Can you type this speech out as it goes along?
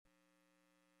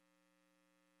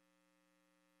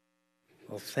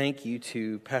Well, thank you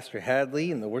to Pastor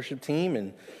Hadley and the worship team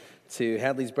and to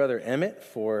Hadley's brother Emmett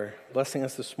for blessing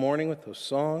us this morning with those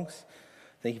songs.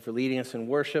 Thank you for leading us in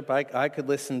worship. I could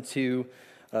listen to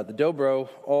the Dobro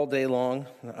all day long.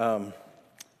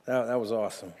 That was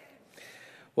awesome.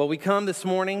 Well, we come this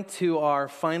morning to our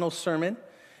final sermon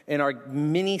in our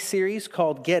mini-series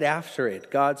called Get After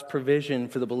It, God's provision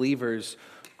for the believer's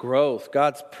growth,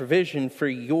 God's provision for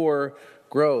your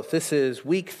growth. This is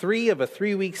week 3 of a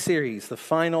 3-week series, the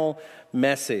final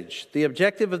message. The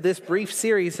objective of this brief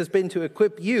series has been to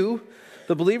equip you,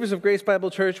 the believers of Grace Bible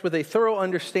Church, with a thorough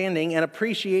understanding and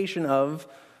appreciation of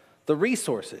the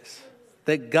resources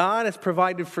that God has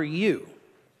provided for you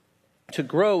to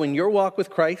grow in your walk with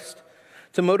Christ,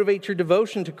 to motivate your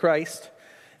devotion to Christ,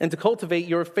 and to cultivate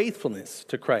your faithfulness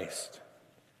to Christ.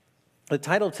 The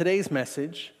title of today's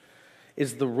message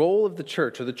is the role of the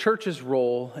church, or the church's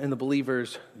role in the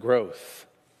believer's growth.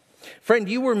 Friend,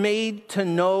 you were made to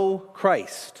know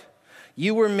Christ.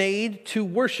 You were made to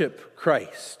worship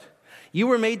Christ. You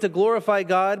were made to glorify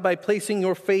God by placing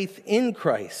your faith in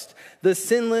Christ, the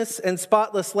sinless and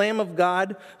spotless Lamb of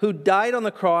God who died on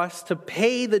the cross to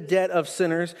pay the debt of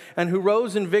sinners and who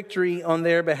rose in victory on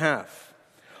their behalf.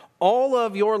 All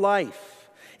of your life,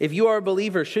 if you are a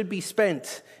believer, should be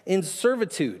spent in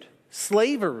servitude,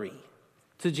 slavery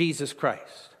to Jesus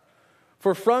Christ.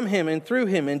 For from him and through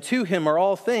him and to him are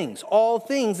all things. All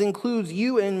things includes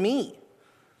you and me.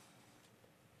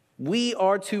 We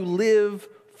are to live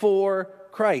for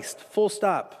Christ, full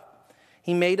stop.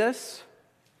 He made us.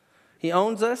 He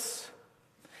owns us.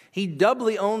 He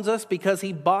doubly owns us because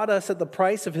he bought us at the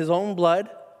price of his own blood.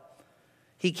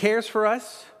 He cares for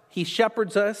us. He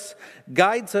shepherds us,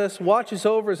 guides us, watches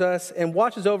over us,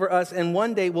 and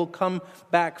one day will come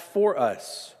back for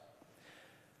us.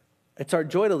 It's our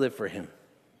joy to live for him.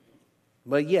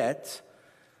 But yet,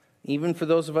 even for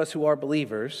those of us who are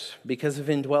believers, because of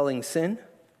indwelling sin,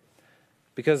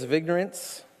 because of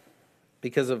ignorance,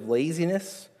 because of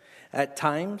laziness, at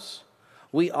times,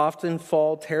 we often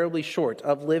fall terribly short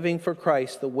of living for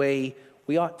Christ the way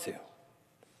we ought to.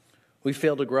 We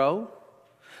fail to grow.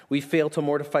 We fail to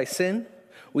mortify sin.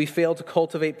 We fail to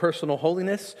cultivate personal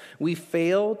holiness. We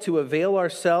fail to avail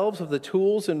ourselves of the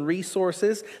tools and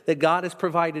resources that God has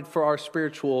provided for our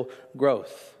spiritual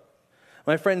growth.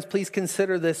 My friends, please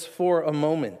consider this for a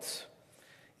moment.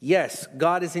 Yes,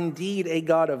 God is indeed a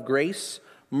God of grace,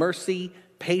 mercy,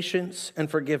 patience, and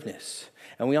forgiveness,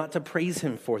 and we ought to praise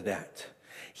him for that.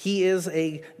 He is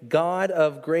a God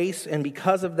of grace, and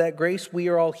because of that grace, we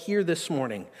are all here this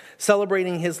morning,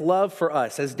 celebrating his love for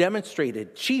us, as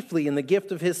demonstrated chiefly in the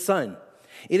gift of his Son.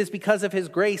 It is because of his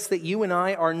grace that you and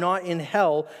I are not in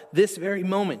hell this very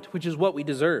moment, which is what we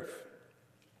deserve.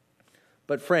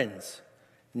 But friends,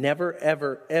 never,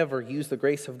 ever, ever use the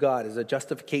grace of God as a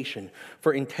justification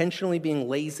for intentionally being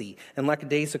lazy and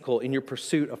lackadaisical in your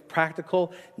pursuit of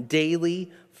practical,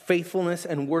 daily faithfulness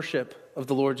and worship of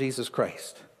the Lord Jesus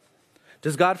Christ.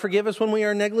 Does God forgive us when we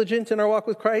are negligent in our walk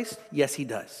with Christ? Yes, he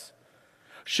does.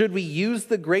 Should we use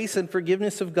the grace and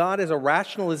forgiveness of God as a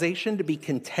rationalization to be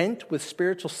content with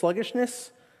spiritual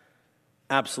sluggishness?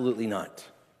 Absolutely not.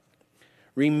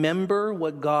 Remember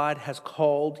what God has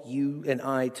called you and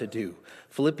I to do.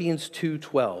 Philippians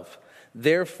 2:12.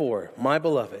 Therefore, my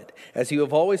beloved, as you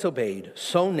have always obeyed,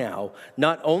 so now,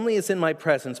 not only as in my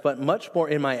presence, but much more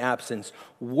in my absence,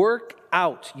 work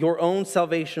out your own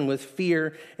salvation with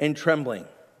fear and trembling.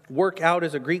 Work out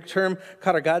is a Greek term,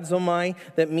 katargazomai,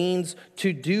 that means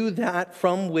to do that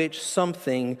from which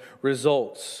something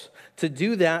results. To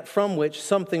do that from which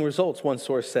something results, one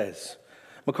source says.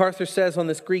 MacArthur says on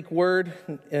this Greek word,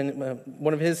 in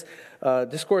one of his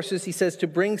discourses, he says to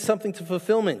bring something to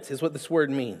fulfillment is what this word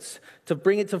means. To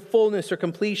bring it to fullness or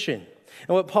completion.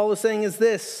 And what Paul is saying is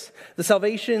this: the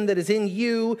salvation that is in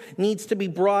you needs to be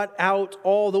brought out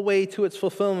all the way to its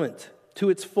fulfillment, to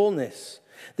its fullness.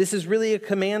 This is really a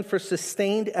command for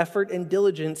sustained effort and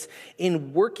diligence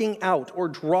in working out or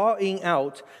drawing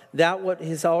out that what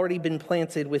has already been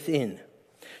planted within.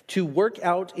 To work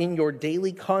out in your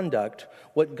daily conduct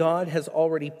what God has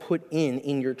already put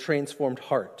in your transformed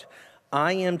heart.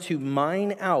 I am to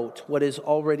mine out what is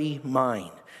already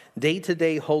mine.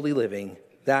 Day-to-day holy living,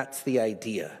 that's the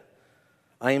idea.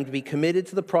 I am to be committed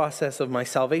to the process of my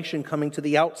salvation coming to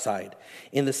the outside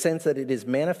in the sense that it is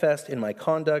manifest in my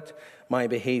conduct, my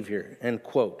behavior, end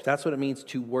quote. That's what it means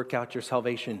to work out your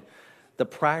salvation. The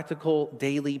practical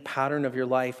daily pattern of your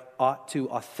life ought to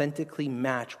authentically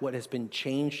match what has been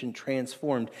changed and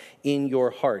transformed in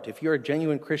your heart. If you're a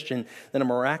genuine Christian, then a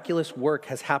miraculous work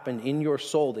has happened in your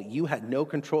soul that you had no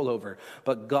control over,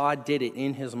 but God did it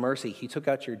in his mercy. He took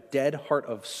out your dead heart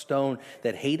of stone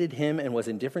that hated him and was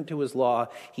indifferent to his law.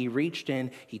 He reached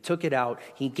in, he took it out,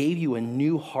 he gave you a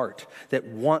new heart that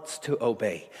wants to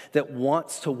obey, that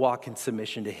wants to walk in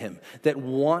submission to him, that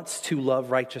wants to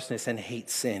love righteousness and hate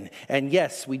sin. And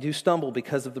yes, we do stumble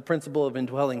because of the principle of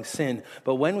indwelling sin,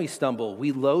 but when we stumble,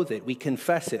 we loathe it, we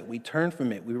confess it, we turn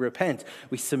from it, we repent,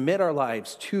 we submit our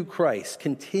lives to Christ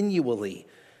continually,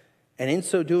 and in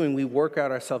so doing, we work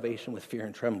out our salvation with fear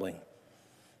and trembling.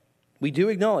 We do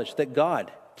acknowledge that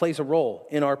God plays a role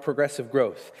in our progressive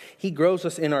growth. He grows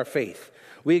us in our faith.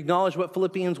 We acknowledge what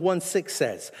Philippians 1:6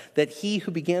 says, that he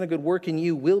who began a good work in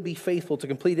you will be faithful to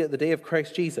complete it at the day of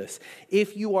Christ Jesus.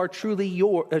 If you are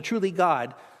truly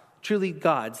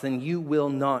God's, then you will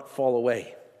not fall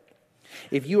away.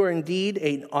 If you are indeed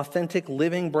an authentic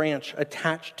living branch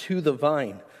attached to the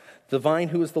vine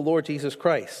who is the Lord Jesus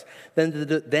Christ,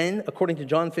 then according to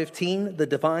John 15, the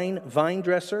divine vine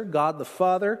dresser, God the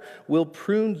Father, will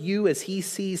prune you as he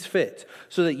sees fit,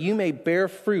 so that you may bear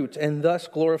fruit and thus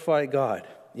glorify God.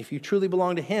 If you truly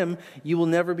belong to him, you will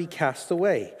never be cast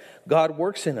away. God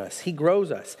works in us. He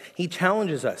grows us. He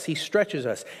challenges us. He stretches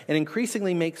us and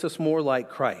increasingly makes us more like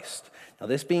Christ. Now,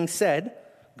 this being said,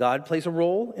 God plays a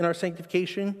role in our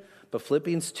sanctification, but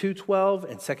Philippians 2:12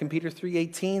 and 2 Peter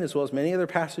 3:18, as well as many other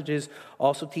passages,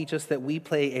 also teach us that we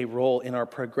play a role in our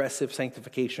progressive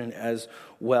sanctification as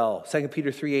well. 2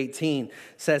 Peter 3:18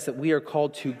 says that we are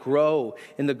called to grow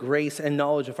in the grace and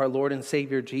knowledge of our Lord and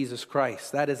Savior Jesus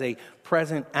Christ. That is a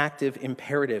present active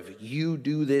imperative. You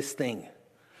do this thing.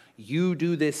 You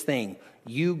do this thing.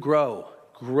 You grow.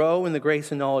 Grow in the grace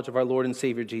and knowledge of our Lord and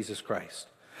Savior Jesus Christ.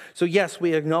 So yes,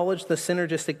 we acknowledge the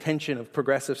synergistic tension of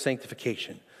progressive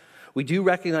sanctification. We do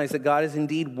recognize that God is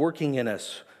indeed working in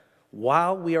us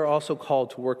while we are also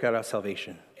called to work out our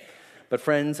salvation. But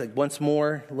friends, once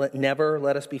more, never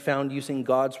let us be found using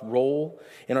God's role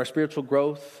in our spiritual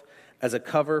growth as a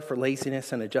cover for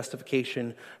laziness and a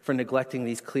justification for neglecting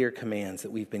these clear commands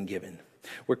that we've been given.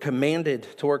 We're commanded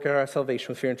to work out our salvation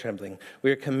with fear and trembling.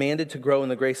 We are commanded to grow in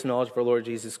the grace and knowledge of our Lord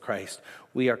Jesus Christ.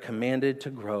 We are commanded to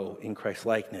grow in Christ's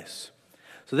likeness.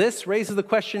 So this raises the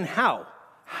question, how?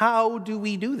 How do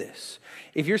we do this?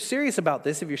 If you're serious about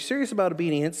this, if you're serious about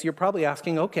obedience, you're probably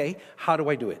asking, okay, how do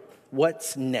I do it?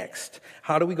 What's next?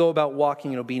 How do we go about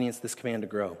walking in obedience to this command to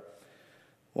grow?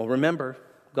 Well, remember,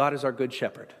 God is our good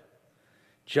shepherd.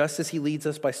 Just as he leads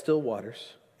us by still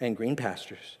waters and green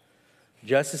pastures,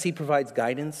 just as he provides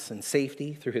guidance and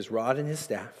safety through his rod and his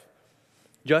staff,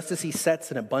 just as he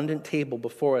sets an abundant table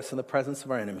before us in the presence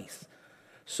of our enemies,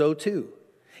 so too,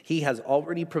 he has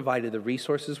already provided the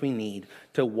resources we need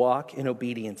to walk in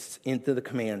obedience into the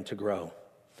command to grow.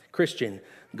 Christian,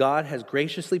 God has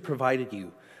graciously provided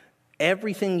you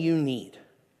everything you need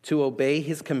to obey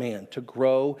his command to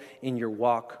grow in your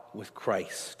walk with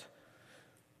Christ.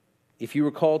 If you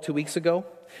recall 2 weeks ago,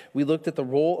 we looked at the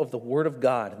role of the Word of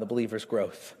God in the believer's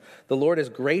growth. The Lord has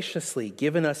graciously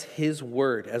given us his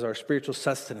Word as our spiritual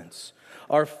sustenance,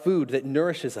 our food that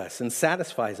nourishes us and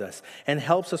satisfies us and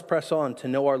helps us press on to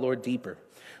know our Lord deeper.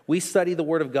 We study the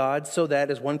Word of God so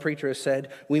that, as one preacher has said,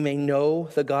 we may know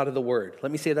the God of the Word.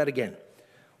 Let me say that again.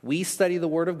 We study the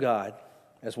Word of God,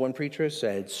 as one preacher has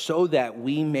said, so that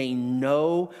we may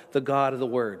know the God of the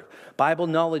Word. Bible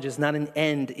knowledge is not an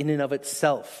end in and of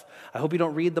itself. I hope you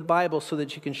don't read the Bible so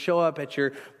that you can show up at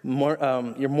your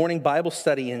morning Bible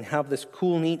study and have this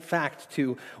cool, neat fact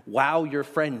to wow your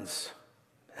friends.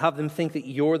 Have them think that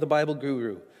you're the Bible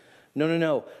guru.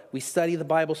 No. We study the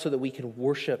Bible so that we can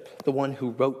worship the one who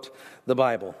wrote the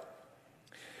Bible.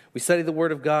 We study the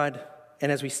Word of God,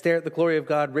 and as we stare at the glory of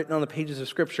God written on the pages of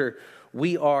Scripture,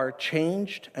 we are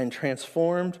changed and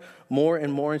transformed more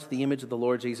and more into the image of the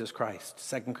Lord Jesus Christ.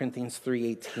 2 Corinthians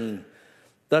 3:18.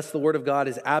 Thus, the Word of God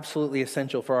is absolutely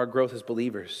essential for our growth as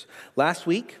believers. Last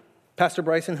week, Pastor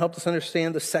Bryson helped us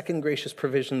understand the second gracious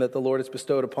provision that the Lord has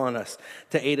bestowed upon us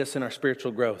to aid us in our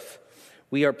spiritual growth.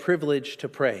 We are privileged to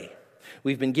pray.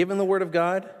 We've been given the Word of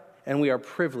God, and we are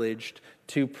privileged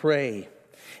to pray.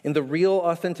 In the real,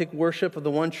 authentic worship of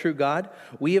the one true God,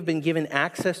 we have been given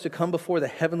access to come before the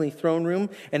heavenly throne room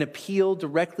and appeal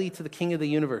directly to the King of the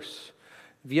universe.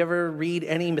 If you ever read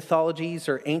any mythologies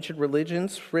or ancient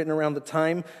religions written around the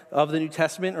time of the New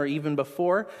Testament or even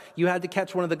before, you had to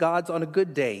catch one of the gods on a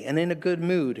good day and in a good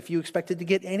mood if you expected to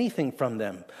get anything from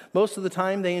them. Most of the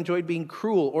time, they enjoyed being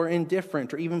cruel or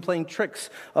indifferent or even playing tricks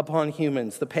upon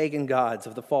humans, the pagan gods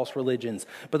of the false religions.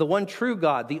 But the one true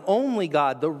God, the only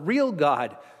God, the real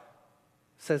God,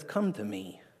 says, "Come to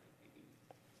me."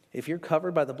 If you're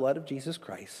covered by the blood of Jesus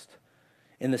Christ,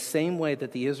 in the same way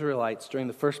that the Israelites during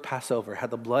the first Passover had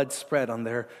the blood spread on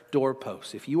their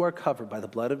doorposts, if you are covered by the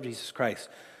blood of Jesus Christ,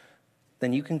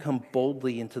 then you can come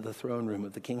boldly into the throne room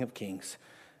of the King of Kings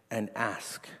and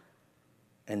ask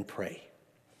and pray.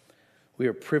 We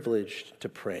are privileged to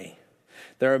pray.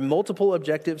 There are multiple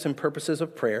objectives and purposes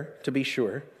of prayer, to be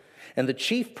sure, and the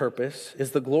chief purpose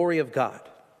is the glory of God.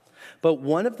 But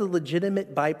one of the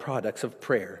legitimate byproducts of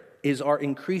prayer is our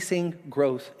increasing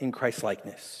growth in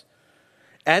Christ-likeness.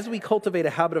 As we cultivate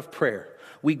a habit of prayer,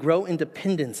 we grow in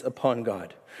dependence upon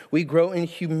God. We grow in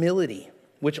humility,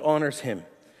 which honors Him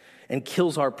and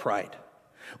kills our pride.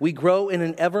 We grow in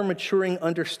an ever-maturing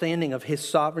understanding of His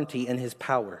sovereignty and His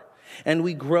power. And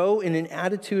we grow in an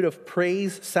attitude of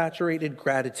praise-saturated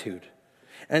gratitude.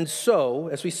 And so,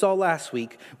 as we saw last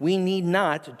week, we need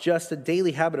not just a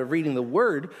daily habit of reading the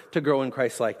Word to grow in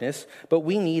Christ-likeness, but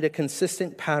we need a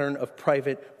consistent pattern of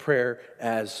private prayer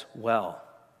as well.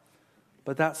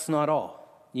 But that's not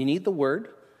all. You need the Word,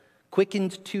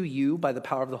 quickened to you by the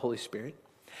power of the Holy Spirit.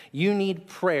 You need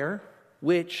prayer,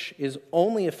 which is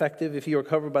only effective if you are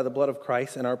covered by the blood of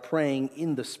Christ and are praying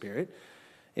in the Spirit.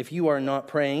 If you are not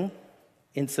praying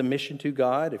in submission to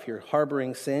God, if you're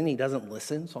harboring sin, He doesn't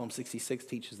listen. Psalm 66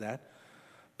 teaches that.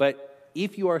 But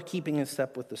if you are keeping in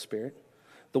step with the Spirit,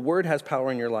 the Word has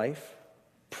power in your life.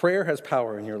 Prayer has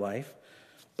power in your life.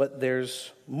 But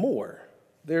there's more.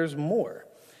 There's more.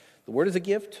 The Word is a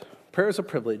gift, prayer is a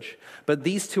privilege, but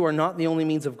these two are not the only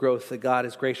means of growth that God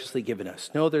has graciously given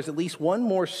us. No, there's at least one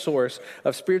more source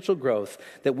of spiritual growth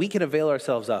that we can avail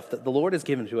ourselves of, that the Lord has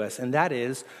given to us, and that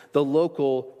is the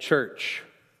local church.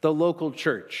 The local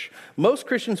church. Most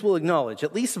Christians will acknowledge,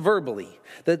 at least verbally,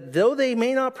 that though they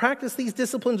may not practice these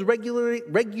disciplines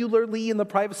regularly in the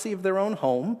privacy of their own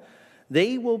home,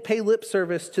 they will pay lip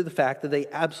service to the fact that they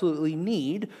absolutely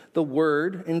need the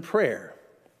Word and prayer.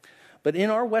 But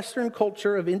in our Western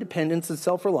culture of independence and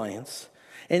self-reliance,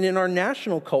 and in our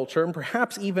national culture, and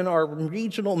perhaps even our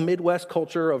regional Midwest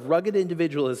culture of rugged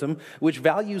individualism, which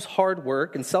values hard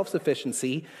work and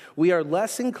self-sufficiency, we are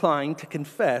less inclined to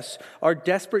confess our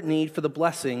desperate need for the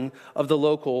blessing of the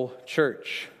local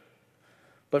church.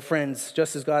 But friends,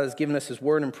 just as God has given us His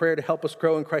Word and prayer to help us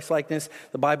grow in Christ-likeness,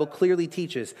 the Bible clearly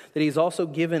teaches that He's also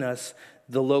given us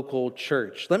the local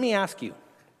church. Let me ask you,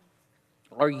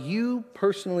 are you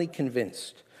personally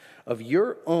convinced of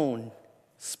your own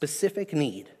specific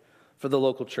need for the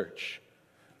local church?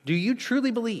 Do you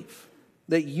truly believe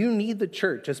that you need the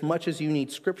church as much as you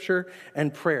need Scripture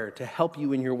and prayer to help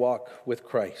you in your walk with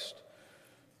Christ?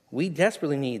 We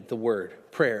desperately need the Word,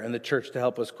 prayer, and the church to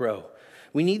help us grow.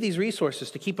 We need these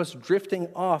resources to keep us drifting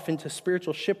off into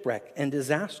spiritual shipwreck and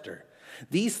disaster.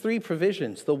 These three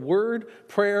provisions, the Word,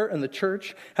 prayer, and the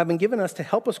church, have been given us to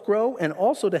help us grow and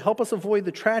also to help us avoid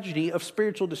the tragedy of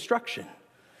spiritual destruction.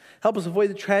 Help us avoid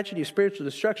the tragedy of spiritual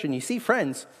destruction. You see,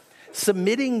 friends,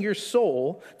 submitting your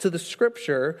soul to the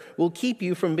Scripture will keep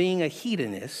you from being a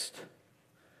hedonist.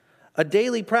 A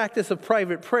daily practice of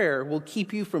private prayer will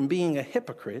keep you from being a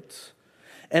hypocrite.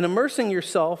 And immersing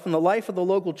yourself in the life of the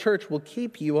local church will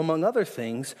keep you, among other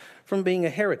things, from being a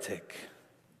heretic.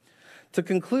 To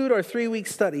conclude our 3-week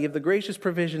study of the gracious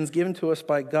provisions given to us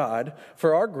by God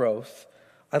for our growth,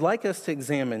 I'd like us to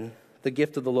examine the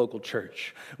gift of the local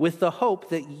church with the hope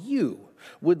that you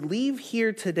would leave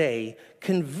here today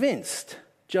convinced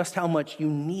just how much you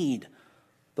need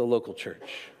the local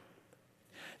church.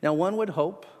 Now, one would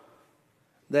hope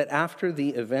that after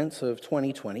the events of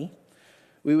 2020,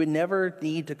 we would never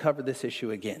need to cover this issue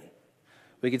again.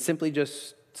 We could simply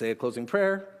just say a closing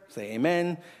prayer, say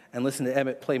amen, and listen to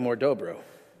Emmett play more dobro.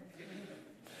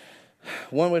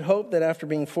 One would hope that after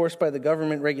being forced by the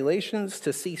government regulations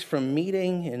to cease from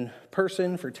meeting in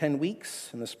person for 10 weeks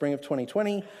in the spring of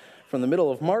 2020, from the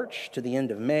middle of March to the end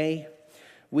of May,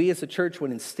 we as a church would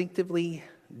instinctively,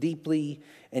 deeply,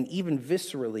 and even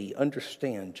viscerally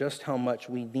understand just how much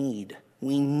we need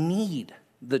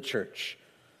the church.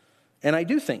 And I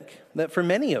do think that for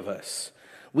many of us,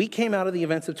 we came out of the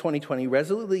events of 2020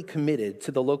 resolutely committed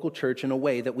to the local church in a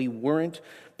way that we weren't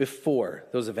before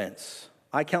those events.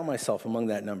 I count myself among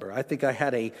that number. I think I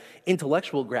had an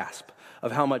intellectual grasp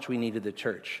of how much we needed the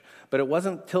church. But it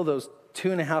wasn't till those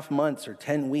 2.5 months or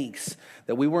 10 weeks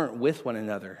that we weren't with one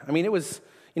another. I mean, it was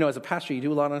As a pastor, you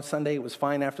do a lot on Sunday. It was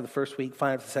fine after the first week,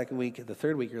 fine after the second week. The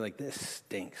third week, you're like, this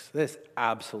stinks. This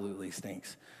absolutely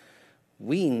stinks.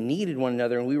 We needed one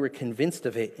another, and we were convinced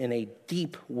of it in a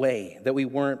deep way that we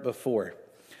weren't before.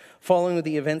 Following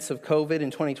the events of COVID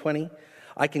in 2020,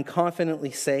 I can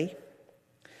confidently say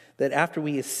that after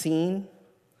we have seen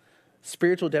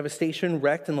spiritual devastation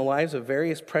wrecked in the lives of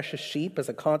various precious sheep as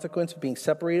a consequence of being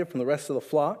separated from the rest of the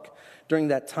flock during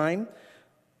that time,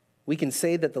 we can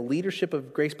say that the leadership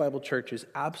of Grace Bible Church is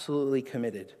absolutely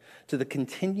committed to the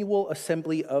continual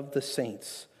assembly of the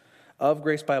saints of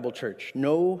Grace Bible Church,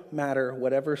 no matter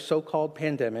whatever so-called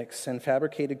pandemics and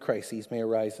fabricated crises may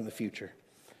arise in the future.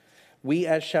 We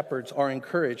as shepherds are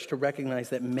encouraged to recognize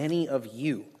that many of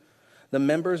you, the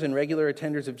members and regular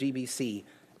attenders of GBC,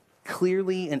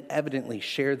 clearly and evidently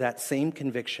share that same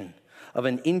conviction of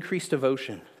an increased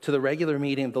devotion to the regular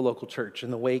meeting of the local church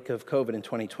in the wake of COVID in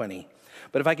 2020.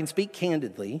 But if I can speak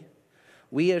candidly,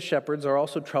 we as shepherds are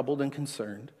also troubled and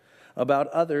concerned about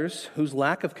others whose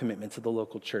lack of commitment to the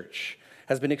local church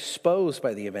has been exposed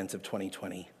by the events of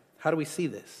 2020. How do we see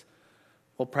this?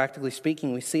 Well, practically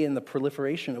speaking, we see it in the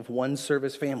proliferation of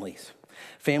one-service families.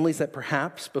 Families that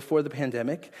perhaps before the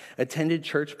pandemic attended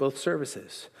church both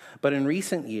services, but in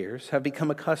recent years have become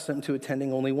accustomed to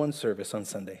attending only one service on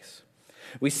Sundays.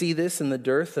 We see this in the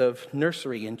dearth of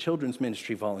nursery and children's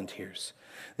ministry volunteers.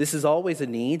 This is always a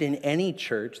need in any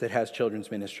church that has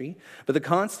children's ministry, but the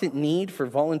constant need for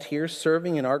volunteers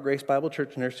serving in our Grace Bible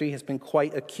Church nursery has been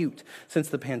quite acute since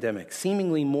the pandemic,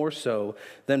 seemingly more so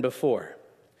than before.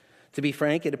 To be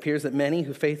frank, it appears that many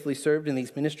who faithfully served in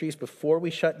these ministries before we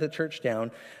shut the church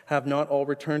down have not all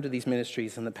returned to these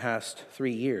ministries in the past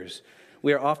 3 years.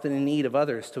 We are often in need of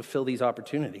others to fill these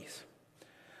opportunities.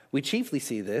 We chiefly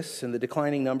see this in the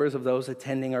declining numbers of those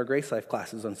attending our Grace Life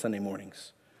classes on Sunday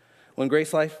mornings. When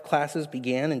Grace Life classes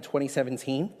began in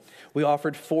 2017, we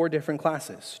offered 4 different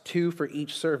classes, 2 for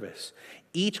each service,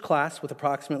 each class with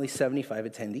approximately 75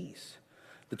 attendees.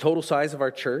 The total size of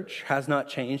our church has not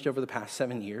changed over the past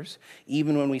 7 years.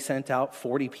 Even when we sent out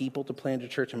 40 people to plant a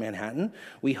church in Manhattan,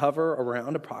 we hover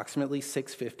around approximately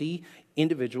 650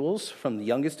 individuals from the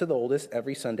youngest to the oldest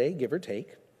every Sunday, give or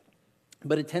take.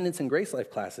 But attendance in Grace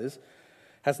Life classes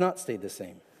has not stayed the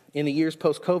same. In the years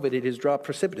post-COVID, it has dropped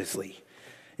precipitously.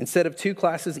 Instead of 2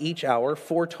 classes each hour,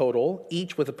 4 total,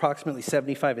 each with approximately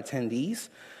 75 attendees,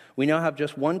 we now have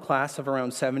just 1 class of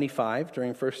around 75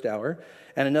 during first hour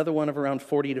and another one of around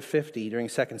 40 to 50 during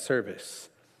second service.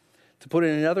 To put it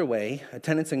another way,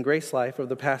 attendance in Grace Life over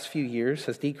the past few years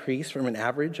has decreased from an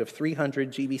average of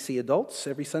 300 GBC adults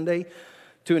every Sunday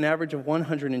to an average of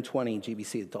 120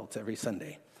 GBC adults every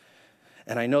Sunday.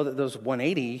 And I know that those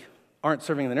 180 aren't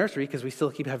serving in the nursery because we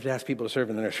still keep having to ask people to serve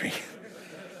in the nursery.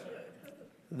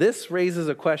 This raises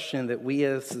a question that we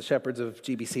as the shepherds of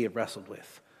GBC have wrestled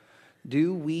with.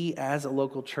 Do we as a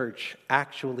local church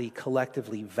actually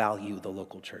collectively value the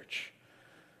local church?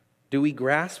 Do we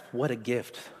grasp what a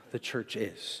gift the church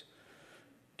is?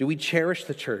 Do we cherish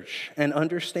the church and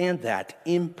understand that,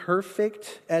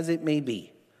 imperfect as it may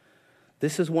be,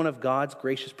 this is one of God's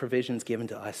gracious provisions given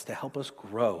to us to help us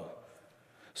grow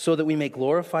so that we may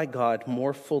glorify God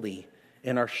more fully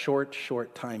in our short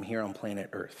time here on planet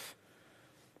Earth?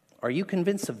 Are you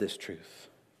convinced of this truth?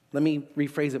 Let me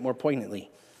rephrase it more poignantly.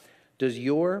 Does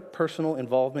your personal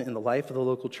involvement in the life of the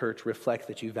local church reflect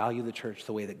that you value the church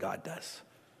the way that God does?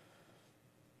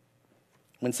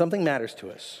 When something matters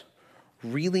to us,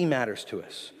 really matters to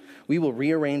us, we will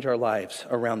rearrange our lives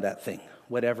around that thing,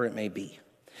 whatever it may be.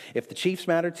 If the Chiefs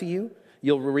matter to you,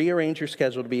 you'll rearrange your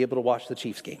schedule to be able to watch the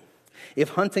Chiefs game. If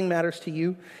hunting matters to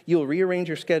you, you'll rearrange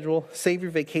your schedule, save your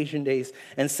vacation days,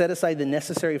 and set aside the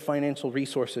necessary financial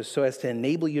resources so as to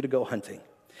enable you to go hunting.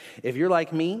 If you're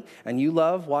like me and you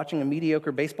love watching a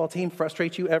mediocre baseball team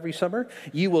frustrate you every summer,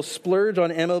 you will splurge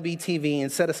on MLB TV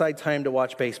and set aside time to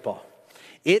watch baseball.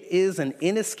 It is an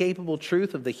inescapable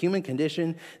truth of the human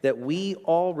condition that we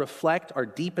all reflect our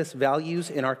deepest values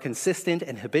in our consistent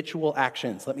and habitual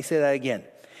actions. Let me say that again.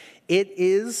 It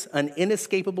is an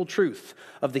inescapable truth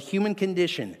of the human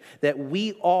condition that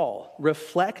we all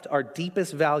reflect our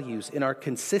deepest values in our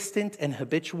consistent and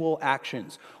habitual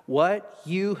actions. What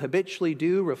you habitually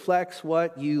do reflects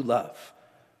what you love.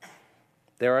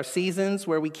 There are seasons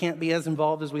where we can't be as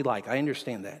involved as we like. I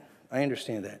understand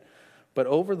that. But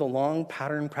over the long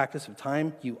pattern practice of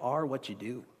time, you are what you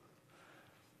do.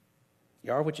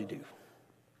 You are what you do.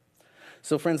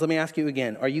 So friends, let me ask you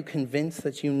again, are you convinced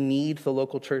that you need the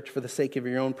local church for the sake of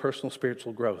your own personal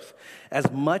spiritual growth, as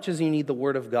much as you need the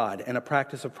Word of God and a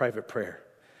practice of private prayer?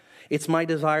 It's my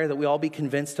desire that we all be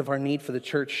convinced of our need for the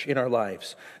church in our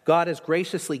lives. God has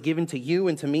graciously given to you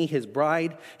and to me his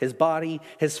bride, his body,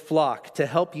 his flock to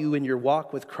help you in your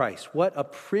walk with Christ. What a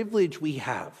privilege we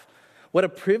have. What a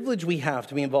privilege we have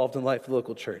to be involved in the life of the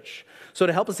local church. So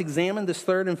to help us examine this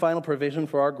third and final provision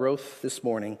for our growth this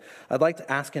morning, I'd like to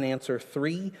ask and answer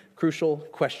 3 crucial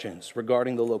questions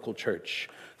regarding the local church.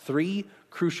 3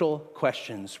 crucial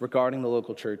questions regarding the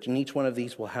local church, and each one of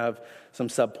these will have some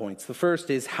subpoints. The first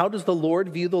is, how does the Lord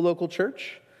view the local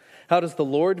church? How does the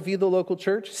Lord view the local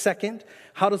church? Second,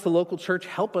 how does the local church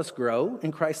help us grow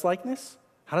in Christ-likeness?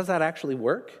 How does that actually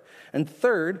work? And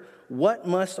third, what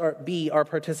must be our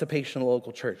participation in the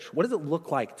local church? What does it look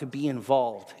like to be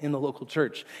involved in the local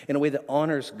church in a way that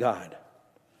honors God?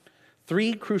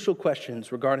 3 crucial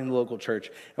questions regarding the local church,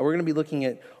 and we're going to be looking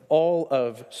at all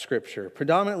of Scripture,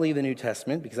 predominantly the New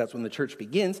Testament, because that's when the church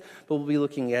begins, but we'll be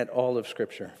looking at all of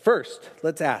Scripture. First,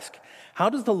 let's ask, how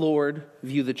does the Lord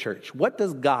view the church? What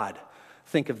does God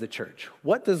think of the church?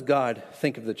 What does God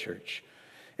think of the church?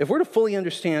 If we're to fully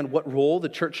understand what role the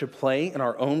church should play in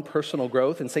our own personal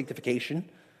growth and sanctification,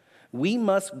 we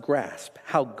must grasp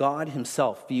how God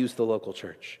himself views the local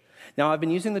church. Now, I've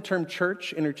been using the term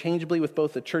church interchangeably with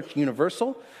both the church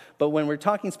universal, but when we're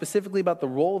talking specifically about the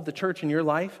role of the church in your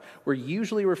life, we're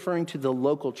usually referring to the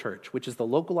local church, which is the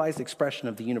localized expression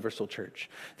of the universal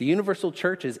church. The universal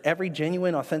church is every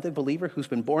genuine, authentic believer who's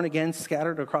been born again,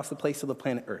 scattered across the place of the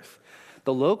planet Earth.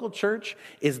 The local church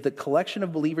is the collection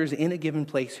of believers in a given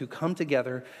place who come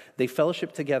together, they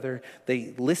fellowship together,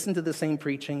 they listen to the same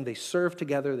preaching, they serve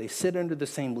together, they sit under the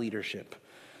same leadership.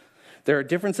 There are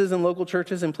differences in local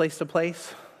churches and place to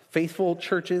place. Faithful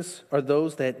churches are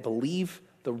those that believe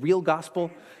the real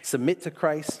gospel, submit to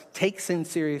Christ, take sin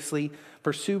seriously,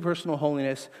 pursue personal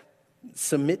holiness,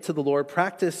 submit to the Lord,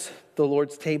 practice the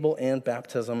Lord's table and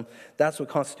baptism. That's what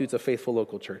constitutes a faithful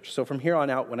local church. So from here on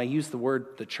out, when I use the word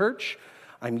the church,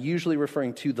 I'm usually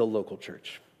referring to the local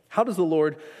church. How does the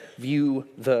Lord view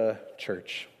the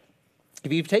church?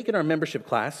 If you've taken our membership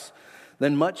class,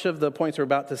 then much of the points we're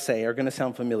about to say are going to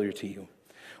sound familiar to you.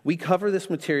 We cover this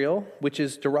material, which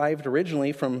is derived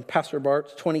originally from Pastor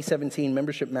Bart's 2017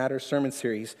 Membership Matters sermon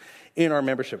series, in our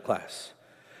membership class.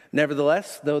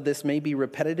 Nevertheless, though this may be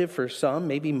repetitive for some,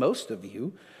 maybe most of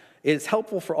you, it is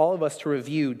helpful for all of us to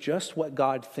review just what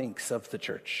God thinks of the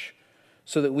church,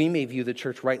 so that we may view the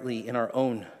church rightly in our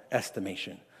own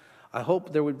estimation. I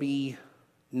hope there would be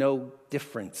no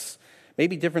difference.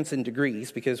 Maybe difference in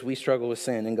degrees, because we struggle with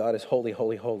sin and God is holy,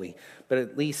 holy, holy. But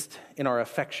at least in our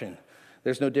affection,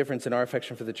 there's no difference in our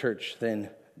affection for the church than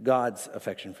God's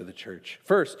affection for the church.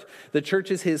 First, the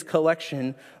church is his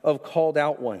collection of called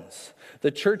out ones. The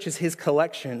church is his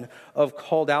collection of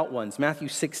called out ones. Matthew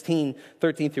 16,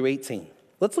 13 through 18.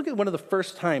 Let's look at one of the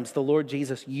first times the Lord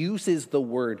Jesus uses the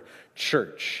word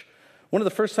church. One of the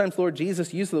first times the Lord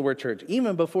Jesus used the word church,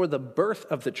 even before the birth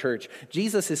of the church,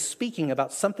 Jesus is speaking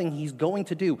about something he's going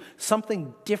to do,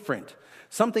 something different,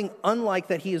 something unlike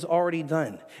that he has already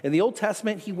done. In the Old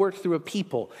Testament, he worked through a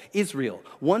people, Israel,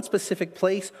 one specific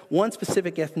place, one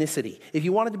specific ethnicity. If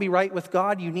you wanted to be right with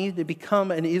God, you needed to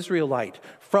become an Israelite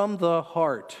from the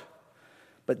heart.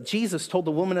 But Jesus told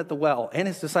the woman at the well and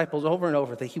his disciples over and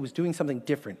over that he was doing something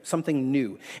different, something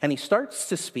new. And he starts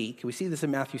to speak, we see this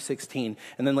in Matthew 16,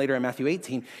 and then later in Matthew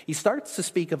 18, he starts to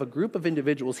speak of a group of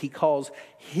individuals he calls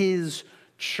his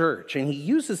church. And he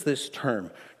uses this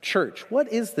term, church.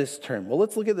 What is this term? Well,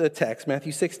 let's look at the text,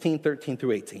 Matthew 16, 13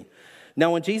 through 18.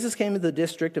 Now, when Jesus came to the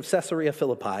district of Caesarea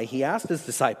Philippi, he asked his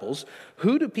disciples,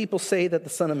 "Who do people say that the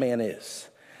Son of Man is?"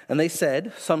 And they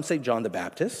said, "Some say John the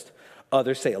Baptist,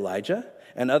 others say Elijah,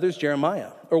 and others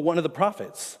Jeremiah, or one of the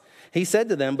prophets." He said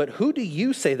to them, "But who do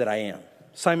you say that I am?"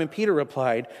 Simon Peter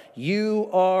replied, "You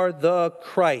are the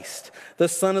Christ, the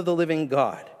Son of the living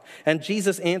God." And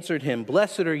Jesus answered him,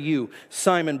 "Blessed are you,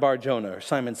 Simon Bar-Jonah," or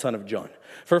Simon, son of John.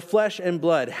 "For flesh and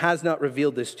blood has not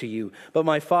revealed this to you, but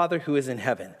my Father who is in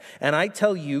heaven. And I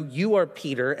tell you, you are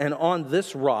Peter, and on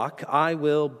this rock I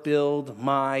will build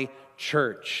my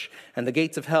church, and the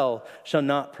gates of hell shall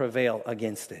not prevail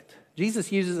against it."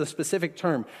 Jesus uses a specific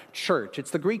term, church.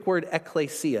 It's the Greek word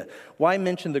ekklesia. Why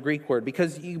mention the Greek word?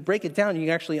 Because you break it down, you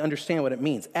can actually understand what it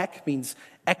means. Ek means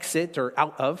exit or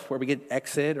out of, where we get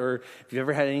exit, or if you've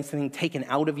ever had anything taken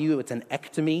out of you, it's an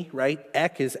ectomy, right?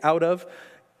 Ek is out of.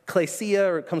 Klesia,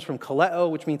 or it comes from kaleo,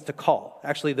 which means to call.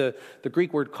 Actually, the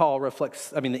Greek word call reflects,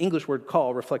 the English word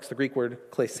call reflects the Greek word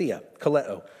klesia,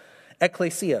 kaleo.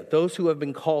 Ekklesia, those who have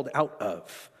been called out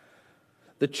of.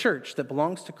 The church that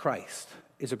belongs to Christ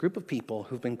is a group of people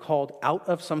who've been called out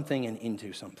of something and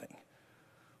into something.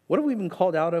 What have we been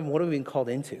called out of and what have we been called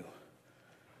into?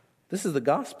 This is the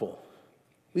gospel.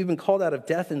 We've been called out of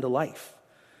death into life.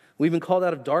 We've been called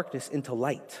out of darkness into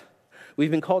light.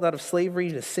 We've been called out of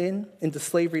slavery to sin into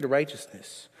slavery to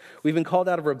righteousness. We've been called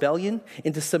out of rebellion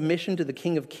into submission to the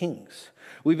King of Kings.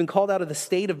 We've been called out of the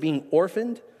state of being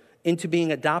orphaned into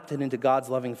being adopted into God's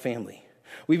loving family.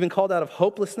 We've been called out of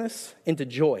hopelessness into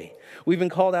joy. We've been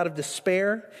called out of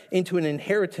despair into an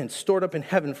inheritance stored up in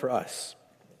heaven for us.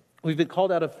 We've been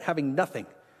called out of having nothing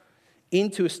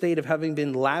into a state of having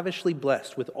been lavishly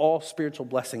blessed with all spiritual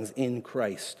blessings in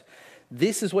Christ.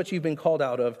 This is what you've been called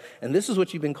out of, and this is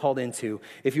what you've been called into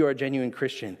if you are a genuine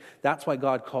Christian. That's why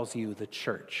God calls you the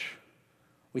church.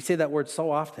 We say that word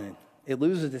so often, it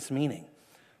loses its meaning.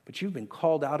 But you've been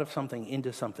called out of something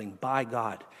into something by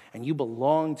God, and you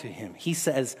belong to him. He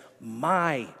says,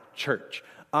 my church.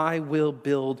 I will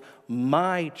build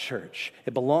my church.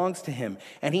 It belongs to him.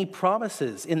 And he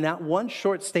promises in that one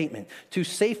short statement to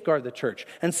safeguard the church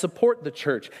and support the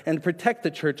church and protect the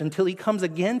church until he comes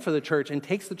again for the church and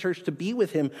takes the church to be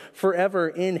with him forever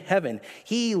in heaven.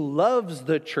 He loves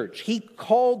the church. He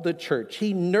called the church.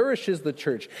 He nourishes the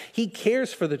church. He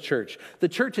cares for the church. The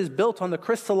church is built on the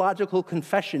Christological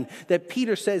confession that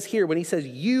Peter says here when he says,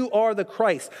 you are the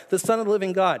Christ, the Son of the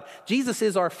living God. Jesus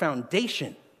is our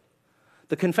foundation.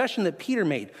 The confession that Peter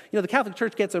made, the Catholic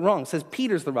Church gets it wrong. It says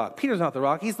Peter's the rock. Peter's not the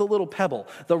rock. He's the little pebble.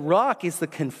 The rock is the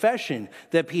confession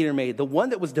that Peter made, the one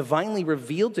that was divinely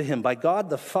revealed to him by God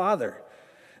the Father,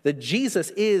 that Jesus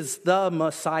is the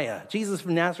Messiah. Jesus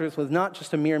from Nazareth was not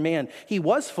just a mere man. He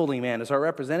was fully man as our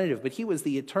representative, but he was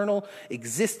the eternal,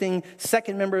 existing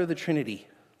second member of the Trinity,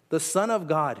 the Son of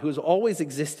God who has always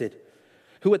existed,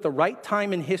 who at the right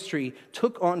time in history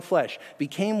took on flesh,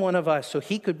 became one of us so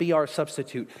he could be our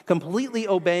substitute, completely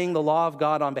obeying the law of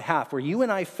God on behalf. Where you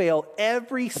and I fail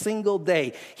every single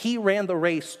day, he ran the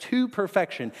race to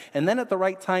perfection. And then at the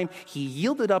right time, he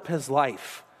yielded up his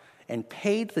life and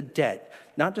paid the debt,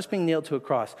 not just being nailed to a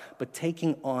cross, but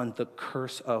taking on the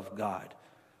curse of God.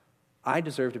 I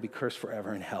deserve to be cursed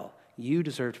forever in hell. You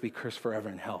deserve to be cursed forever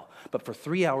in hell. But for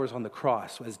 3 hours on the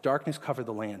cross, as darkness covered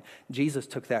the land, Jesus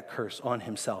took that curse on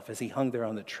himself as he hung there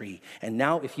on the tree. And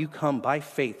now if you come by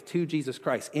faith to Jesus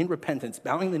Christ in repentance,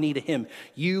 bowing the knee to him,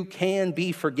 you can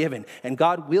be forgiven. And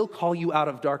God will call you out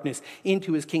of darkness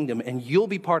into his kingdom, and you'll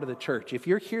be part of the church. If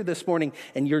you're here this morning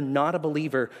and you're not a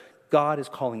believer, God is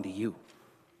calling to you.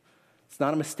 It's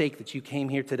not a mistake that you came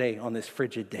here today on this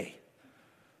frigid day,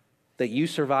 that you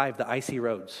survived the icy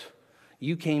roads.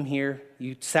 You came here,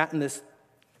 you sat in this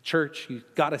church, you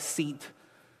got a seat.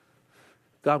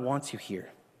 God wants you here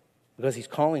because he's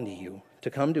calling to you to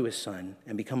come to his son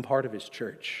and become part of his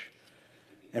church.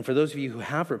 And for those of you who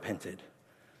have repented,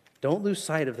 don't lose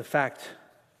sight of the fact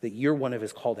that you're one of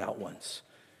his called out ones.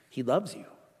 He loves you.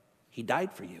 He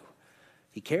died for you.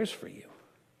 He cares for you.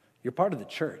 You're part of the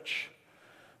church.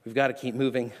 We've got to keep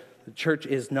moving. The church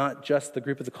is not just the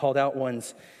group of the called out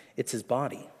ones, it's his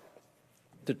body.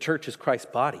 The church is Christ's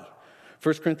body.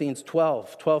 1 Corinthians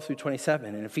 12 through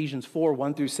 27, and Ephesians 4,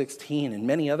 1 through 16, and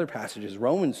many other passages.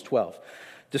 Romans 12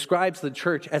 describes the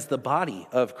church as the body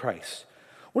of Christ.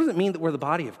 What does it mean that we're the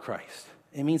body of Christ?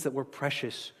 It means that we're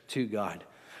precious to God.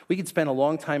 We could spend a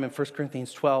long time in 1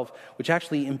 Corinthians 12, which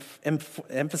actually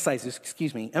emphasizes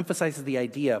the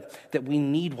idea that we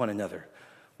need one another.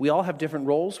 We all have different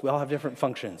roles. We all have different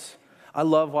functions. I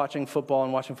love watching football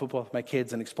with my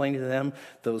kids and explaining to them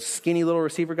those skinny little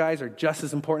receiver guys are just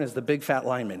as important as the big fat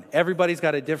linemen. Everybody's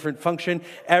got a different function.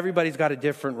 Everybody's got a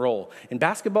different role. In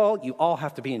basketball, you all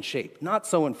have to be in shape. Not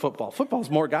so in football. Football's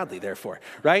more godly, therefore,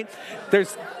 right?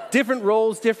 There's different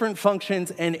roles, different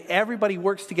functions, and everybody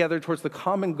works together towards the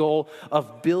common goal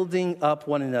of building up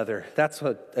one another. That's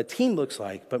what a team looks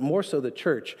like, but more so the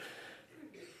church.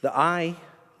 The eye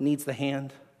needs the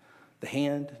hand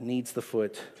needs the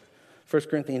foot. 1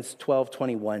 Corinthians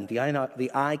 12:21,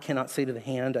 the eye cannot say to the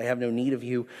hand, I have no need of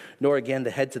you, nor again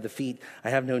the head to the feet,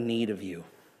 I have no need of you.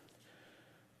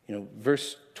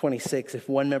 Verse 26, if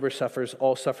one member suffers,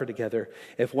 all suffer together.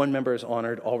 If one member is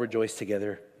honored, all rejoice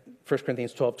together. 1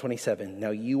 Corinthians 12:27,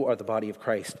 now you are the body of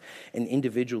Christ and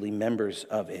individually members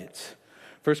of it.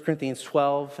 1 Corinthians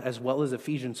 12, as well as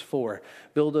Ephesians 4,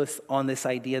 build us on this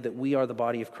idea that we are the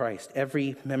body of Christ.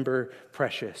 Every member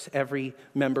precious, every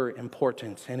member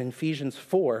important. And in Ephesians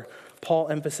 4, Paul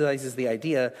emphasizes the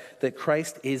idea that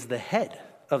Christ is the head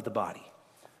of the body.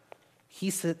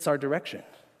 He sets our direction.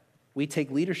 We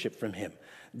take leadership from him,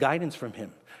 guidance from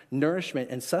him. Nourishment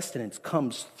and sustenance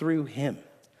comes through him.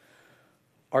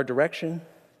 Our direction,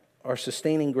 our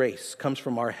sustaining grace comes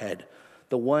from our head,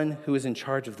 the one who is in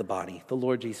charge of the body, the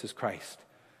Lord Jesus Christ.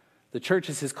 The church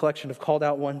is his collection of called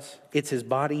out ones. It's his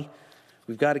body.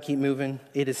 We've got to keep moving.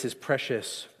 It is his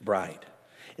precious bride.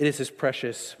 It is his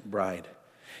precious bride.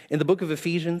 In the book of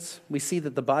Ephesians, we see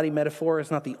that the body metaphor is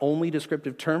not the only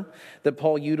descriptive term that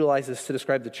Paul utilizes to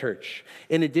describe the church.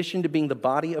 In addition to being the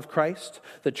body of Christ,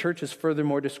 the church is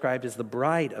furthermore described as the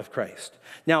bride of Christ.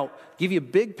 Now, give you a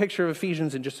big picture of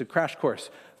Ephesians in just a crash course.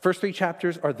 First 3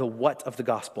 chapters are the what of the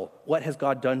gospel. What has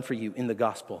God done for you in the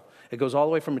gospel? It goes all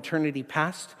the way from eternity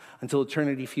past until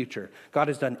eternity future. God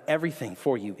has done everything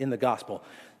for you in the gospel.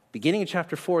 Beginning in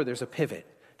chapter 4, there's a pivot.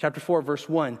 Chapter 4, verse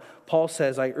 1, Paul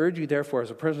says, I urge you therefore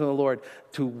as a prisoner of the Lord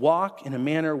to walk in a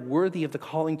manner worthy of the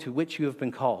calling to which you have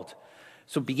been called.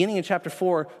 So beginning in chapter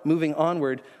 4, moving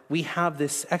onward, we have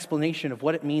this explanation of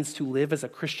what it means to live as a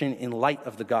Christian in light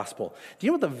of the gospel. Do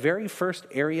you know what the very first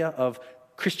area of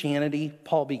Christianity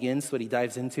Paul begins, what he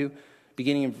dives into?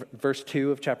 Beginning in verse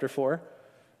 2 of chapter 4?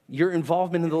 Your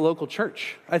involvement in the local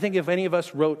church. I think if any of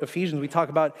us wrote Ephesians, we talk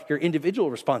about your individual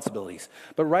responsibilities.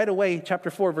 But right away, chapter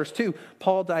 4, verse 2,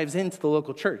 Paul dives into the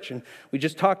local church. And we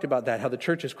just talked about that, how the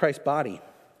church is Christ's body.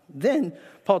 Then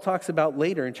Paul talks about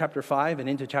later in chapter 5 and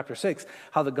into chapter 6,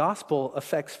 how the gospel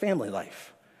affects family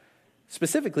life.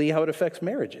 Specifically, how it affects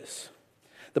marriages.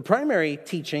 The primary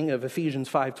teaching of Ephesians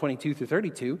 5:22 through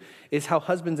 32 is how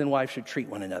husbands and wives should treat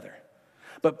one another.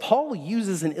 But Paul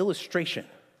uses an illustration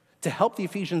to help the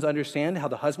Ephesians understand how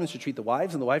the husbands should treat the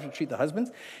wives and the wives should treat the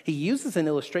husbands. He uses an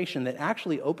illustration that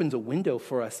actually opens a window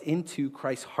for us into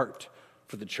Christ's heart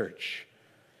for the church.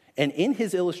 And in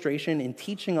his illustration, in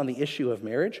teaching on the issue of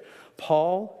marriage,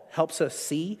 Paul helps us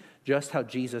see just how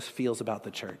Jesus feels about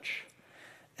the church.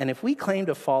 And if we claim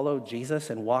to follow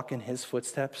Jesus and walk in his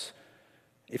footsteps,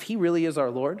 if he really is our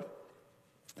Lord,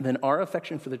 then our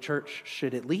affection for the church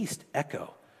should at least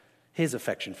echo his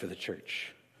affection for the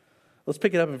church. Let's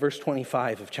pick it up in verse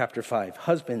 25 of chapter 5.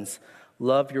 Husbands,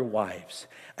 love your wives,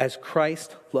 as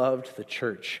Christ loved the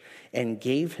church and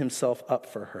gave himself up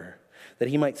for her, that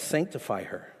he might sanctify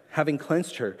her, having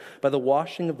cleansed her by the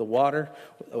washing of water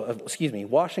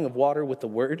with the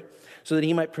word, so that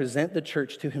he might present the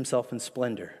church to himself in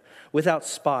splendor, without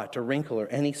spot or wrinkle or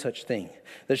any such thing,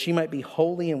 that she might be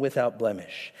holy and without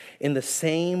blemish. In the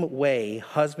same way,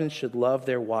 husbands should love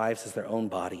their wives as their own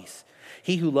bodies.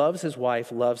 He who loves his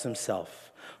wife loves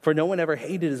himself. For no one ever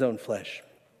hated his own flesh,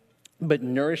 but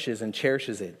nourishes and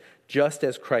cherishes it, just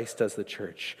as Christ does the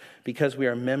church, because we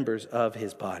are members of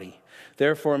his body.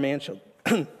 Therefore, a man shall,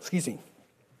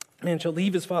 man shall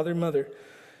leave his father and mother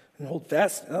and hold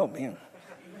fast. Oh, man,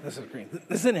 this is great.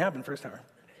 This didn't happen first hour.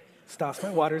 Stops. My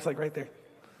water's like right there.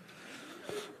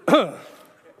 Oh,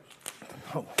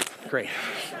 great.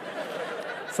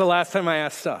 It's the last time I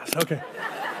asked Stas. Okay.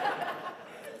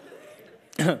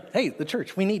 Hey, the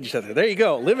church, we need each other. There you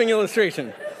go. Living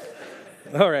illustration.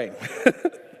 All right.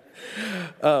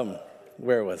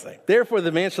 Where was I? Therefore,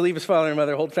 the man shall leave his father and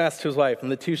mother, hold fast to his wife,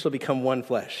 and the two shall become one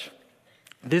flesh.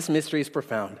 This mystery is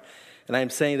profound, and I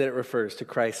am saying that it refers to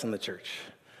Christ and the church.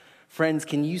 Friends,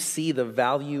 can you see the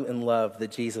value and love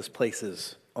that Jesus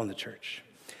places on the church?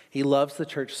 He loves the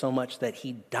church so much that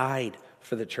he died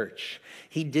for the church.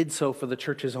 He did so for the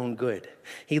church's own good.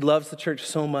 He loves the church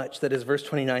so much that, as verse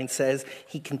 29 says,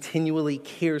 he continually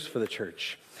cares for the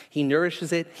church. He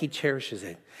nourishes it, he cherishes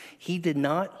it. He did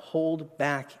not hold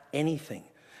back anything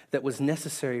that was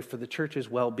necessary for the church's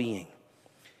well-being.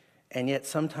 And yet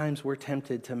sometimes we're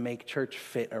tempted to make church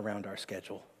fit around our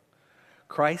schedule.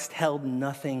 Christ held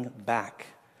nothing back.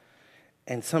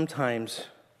 And sometimes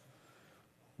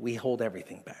we hold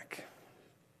everything back.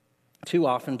 Too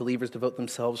often, believers devote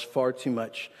themselves far too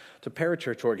much to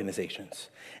parachurch organizations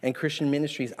and Christian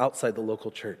ministries outside the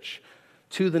local church,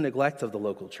 to the neglect of the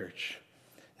local church.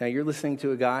 Now, you're listening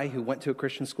to a guy who went to a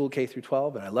Christian school K through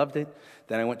 12, and I loved it.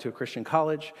 Then I went to a Christian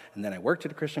college, and then I worked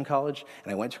at a Christian college,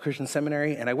 and I went to a Christian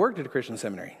seminary, and I worked at a Christian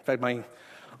seminary. In fact, my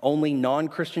only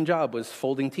non-Christian job was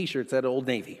folding T-shirts at Old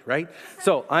Navy, right?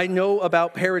 So I know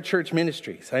about parachurch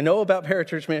ministries. I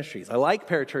like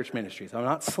parachurch ministries. I'm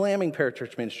not slamming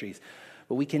parachurch ministries.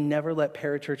 But we can never let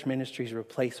parachurch ministries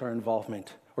replace our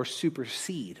involvement or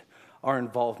supersede our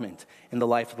involvement in the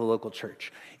life of the local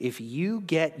church. If you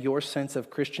get your sense of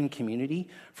Christian community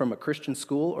from a Christian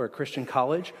school or a Christian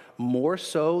college, more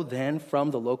so than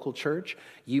from the local church,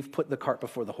 you've put the cart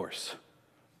before the horse.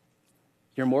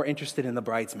 You're more interested in the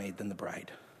bridesmaid than the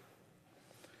bride.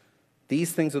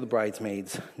 These things are the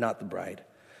bridesmaids, not the bride.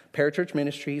 Parachurch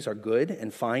ministries are good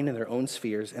and fine in their own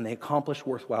spheres, and they accomplish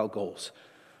worthwhile goals.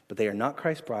 But they are not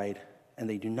Christ's bride, and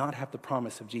they do not have the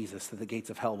promise of Jesus that the gates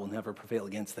of hell will never prevail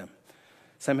against them.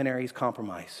 Seminaries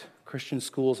compromise. Christian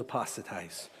schools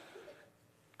apostatize.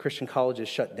 Christian colleges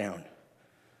shut down.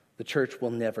 The church will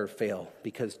never fail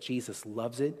because Jesus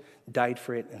loves it, died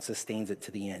for it, and sustains it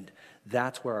to the end.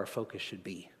 That's where our focus should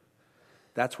be.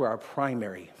 That's where our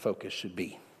primary focus should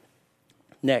be.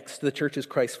 Next, the church is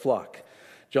Christ's flock.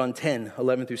 John 10,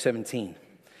 11 through 17.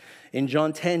 In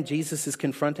John 10, Jesus is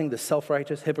confronting the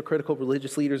self-righteous, hypocritical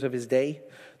religious leaders of his day,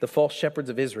 the false shepherds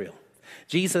of Israel.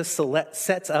 Jesus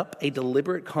sets up a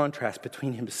deliberate contrast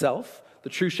between himself, the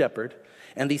true shepherd,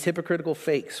 and these hypocritical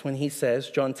fakes when he says,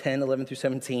 John 10, 11 through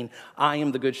 17, I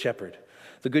am the good shepherd.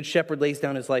 The good shepherd lays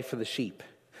down his life for the sheep.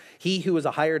 He who is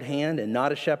a hired hand and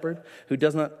not a shepherd, who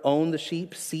does not own the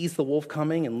sheep, sees the wolf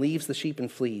coming and leaves the sheep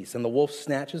and flees, and the wolf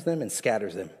snatches them and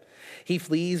scatters them. He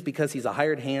flees because he's a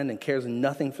hired hand and cares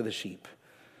nothing for the sheep.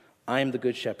 I am the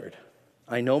good shepherd.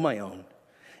 I know my own,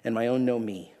 and my own know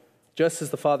me. Just as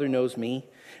the Father knows me,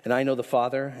 and I know the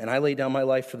Father, and I lay down my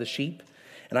life for the sheep,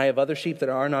 and I have other sheep that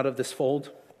are not of this fold,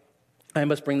 I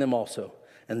must bring them also,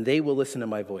 and they will listen to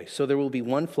my voice. So there will be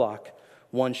one flock,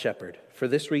 one shepherd. For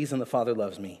this reason the Father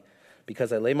loves me,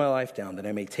 because I lay my life down that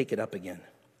I may take it up again.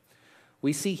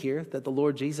 We see here that the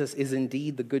Lord Jesus is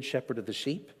indeed the good shepherd of the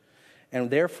sheep, and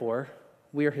therefore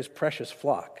we are his precious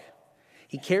flock.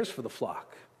 He cares for the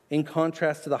flock, in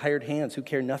contrast to the hired hands who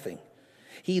care nothing.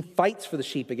 He fights for the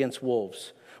sheep against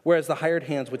wolves, whereas the hired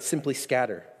hands would simply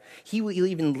scatter. He will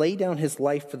even lay down his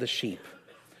life for the sheep,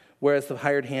 whereas the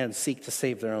hired hands seek to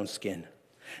save their own skin.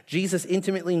 Jesus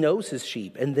intimately knows his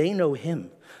sheep, and they know him,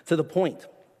 to the point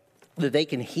that they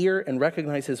can hear and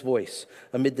recognize his voice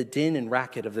amid the din and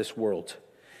racket of this world.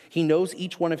 He knows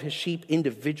each one of his sheep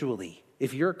individually.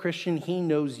 If you're a Christian, he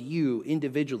knows you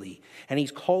individually, and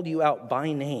he's called you out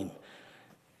by name.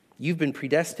 You've been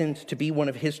predestined to be one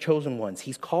of his chosen ones.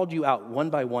 He's called you out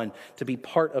one by one to be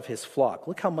part of his flock.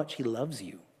 Look how much he loves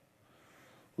you.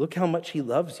 Look how much he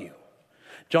loves you.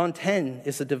 John 10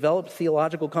 is a developed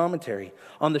theological commentary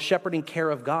on the shepherding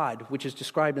care of God, which is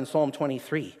described in Psalm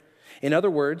 23. In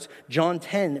other words, John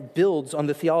 10 builds on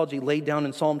the theology laid down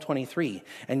in Psalm 23.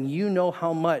 And you know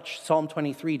how much Psalm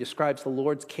 23 describes the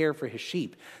Lord's care for his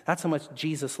sheep. That's how much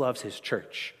Jesus loves his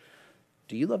church.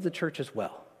 Do you love the church as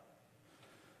well?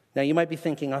 Now, you might be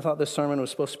thinking, I thought this sermon was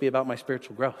supposed to be about my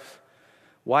spiritual growth.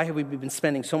 Why have we been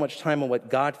spending so much time on what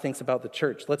God thinks about the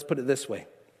church? Let's put it this way.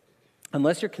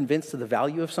 Unless you're convinced of the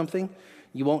value of something,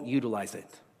 you won't utilize it.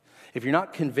 If you're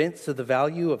not convinced of the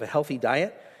value of a healthy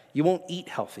diet, you won't eat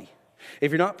healthy.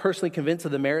 If you're not personally convinced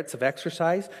of the merits of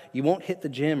exercise, you won't hit the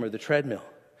gym or the treadmill.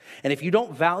 And if you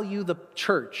don't value the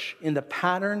church in the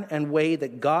pattern and way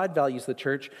that God values the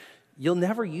church, you'll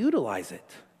never utilize it.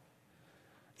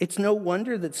 It's no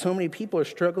wonder that so many people are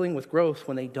struggling with growth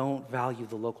when they don't value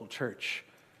the local church.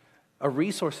 A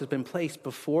resource has been placed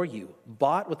before you,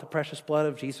 bought with the precious blood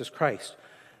of Jesus Christ,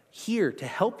 here to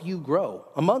help you grow.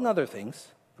 Among other things,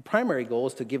 the primary goal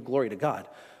is to give glory to God,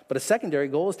 but a secondary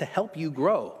goal is to help you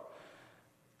grow.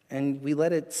 And we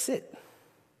let it sit.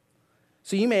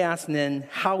 So you may ask then,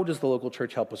 how does the local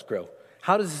church help us grow?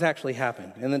 How does this actually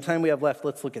happen? And in the time we have left,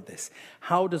 let's look at this.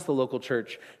 How does the local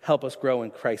church help us grow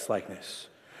in Christ-likeness?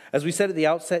 As we said at the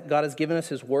outset, God has given us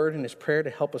his word and his prayer to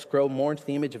help us grow more into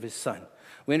the image of his Son.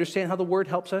 We understand how the word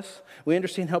helps us. We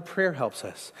understand how prayer helps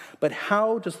us. But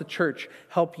how does the church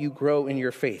help you grow in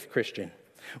your faith, Christian?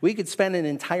 We could spend an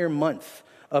entire month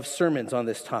of sermons on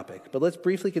this topic, but let's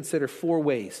briefly consider 4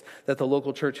 ways that the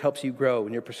local church helps you grow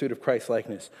in your pursuit of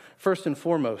Christ-likeness. First and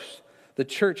foremost, the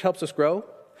church helps us grow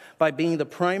by being the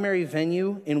primary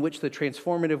venue in which the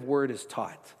transformative word is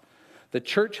taught. The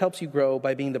church helps you grow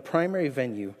by being the primary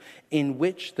venue in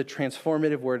which the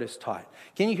transformative word is taught.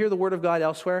 Can you hear the word of God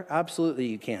elsewhere? Absolutely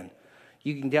you can.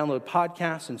 You can download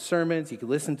podcasts and sermons. You can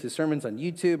listen to sermons on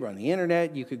YouTube or on the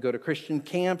internet. You could go to Christian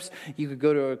camps. You could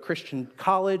go to a Christian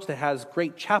college that has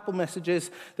great chapel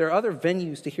messages. There are other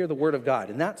venues to hear the word of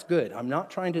God, and that's good. I'm not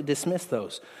trying to dismiss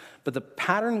those. But the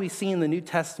pattern we see in the New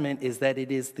Testament is that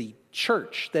it is the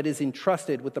church that is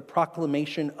entrusted with the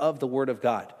proclamation of the word of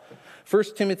God. 1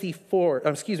 Timothy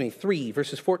 3,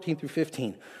 verses 14 through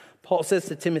 15. Paul says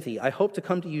to Timothy, I hope to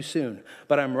come to you soon,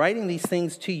 but I'm writing these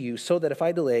things to you so that if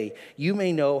I delay, you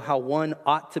may know how one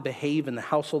ought to behave in the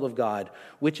household of God,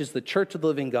 which is the church of the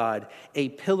living God, a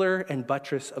pillar and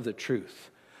buttress of the truth.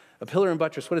 A pillar and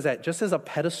buttress, what is that? Just as a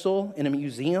pedestal in a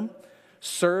museum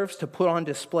serves to put on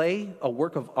display a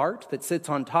work of art that sits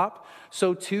on top,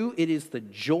 so too it is the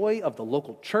joy of the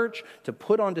local church to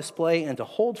put on display and to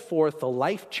hold forth the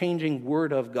life-changing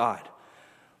word of God.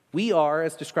 We are,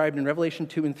 as described in Revelation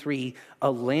 2 and 3, a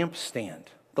lampstand.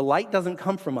 The light doesn't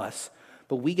come from us,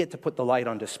 but we get to put the light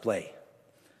on display.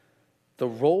 The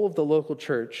role of the local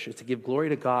church is to give glory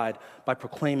to God by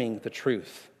proclaiming the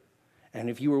truth. And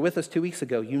if you were with us 2 weeks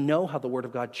ago, you know how the word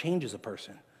of God changes a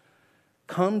person.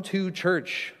 Come to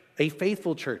church. a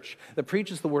faithful church that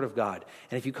preaches the word of God.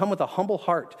 And if you come with a humble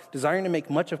heart, desiring to make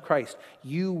much of Christ,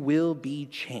 you will be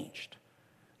changed.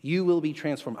 You will be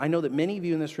transformed. I know that many of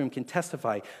you in this room can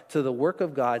testify to the work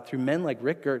of God through men like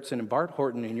Rick Gertson and Bart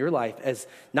Horton in your life, as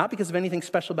not because of anything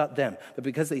special about them, but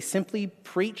because they simply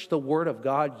preached the word of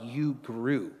God, you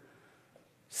grew.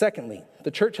 Secondly,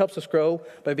 the church helps us grow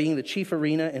by being the chief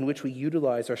arena in which we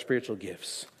utilize our spiritual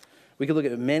gifts. We could look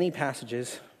at many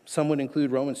passages. Some would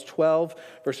include Romans 12,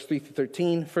 verses 3 through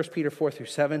 13, 1 Peter 4 through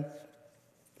 7.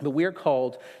 But we are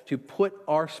called to put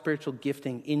our spiritual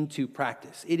gifting into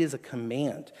practice. It is a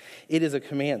command. It is a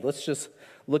command. Let's just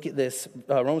look at this.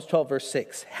 Romans 12, verse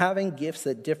 6. Having gifts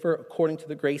that differ according to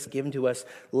the grace given to us,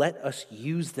 let us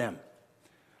use them.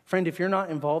 Friend, if you're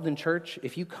not involved in church,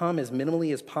 if you come as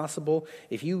minimally as possible,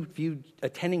 if you view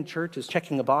attending church as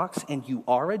checking a box and you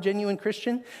are a genuine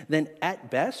Christian, then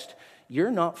at best,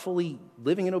 you're not fully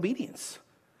living in obedience.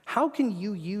 How can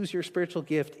you use your spiritual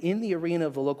gift in the arena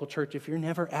of the local church if you're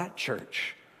never at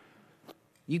church?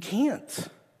 You can't.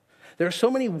 There are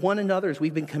so many one another's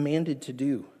we've been commanded to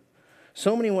do.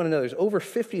 So many one another's, over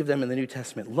 50 of them in the New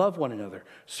Testament. Love one another,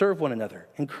 serve one another,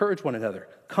 encourage one another,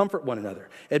 comfort one another,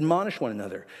 admonish one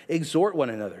another, exhort one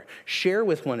another, share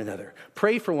with one another,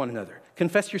 pray for one another,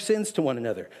 confess your sins to one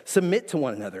another, submit to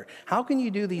one another. How can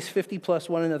you do these 50 plus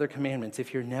one another commandments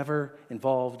if you're never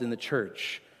involved in the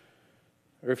church?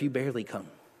 Or if you barely come?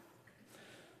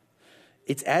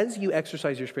 It's as you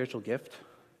exercise your spiritual gift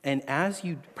and as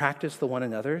you practice the one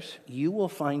another's, you will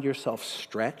find yourself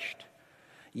stretched.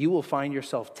 You will find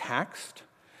yourself taxed.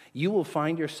 You will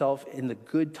find yourself in the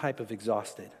good type of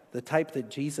exhausted, the type that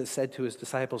Jesus said to his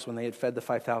disciples when they had fed the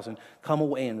 5,000, come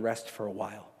away and rest for a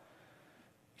while.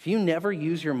 If you never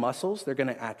use your muscles, they're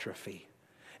going to atrophy.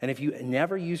 And if you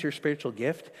never use your spiritual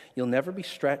gift, you'll never be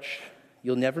stretched.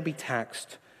 You'll never be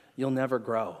taxed. You'll never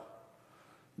grow.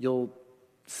 You'll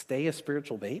stay a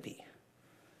spiritual baby.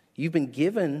 You've been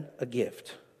given a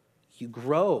gift. You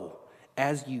grow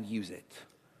as you use it.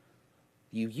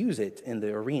 You use it in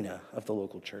the arena of the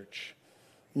local church.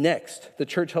 Next, the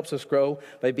church helps us grow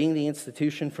by being the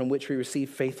institution from which we receive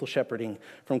faithful shepherding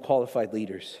from qualified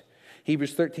leaders.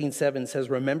 Hebrews 13:7 says,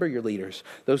 remember your leaders,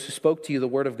 those who spoke to you the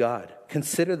word of God.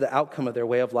 Consider the outcome of their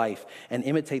way of life and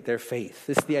imitate their faith.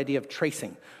 This is the idea of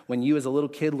tracing. When you as a little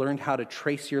kid learned how to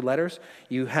trace your letters,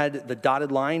 you had the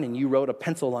dotted line and you wrote a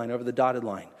pencil line over the dotted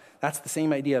line. That's the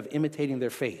same idea of imitating their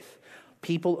faith.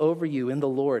 People over you in the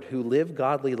Lord who live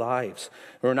godly lives,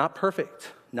 who are not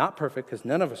perfect because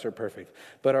none of us are perfect,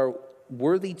 but are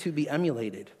worthy to be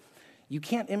emulated. You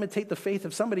can't imitate the faith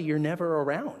of somebody you're never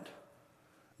around.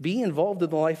 Be involved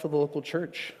in the life of the local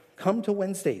church. Come to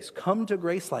Wednesdays. Come to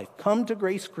Grace Life. Come to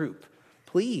Grace Group.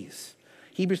 Please.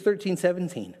 Hebrews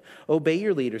 13:17. Obey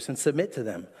your leaders and submit to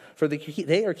them, for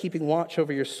they are keeping watch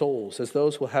over your souls as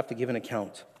those who will have to give an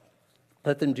account.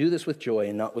 Let them do this with joy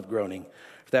and not with groaning,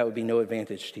 for that would be no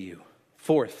advantage to you.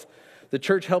 Fourth, the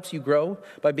church helps you grow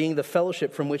by being the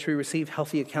fellowship from which we receive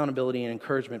healthy accountability and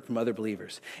encouragement from other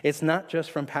believers. It's not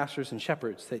just from pastors and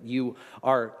shepherds that you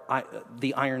are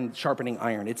the iron sharpening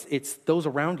iron. It's those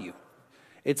around you.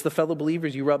 It's the fellow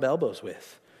believers you rub elbows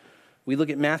with. We look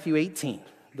at Matthew 18,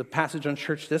 the passage on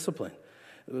church discipline.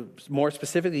 More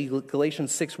specifically,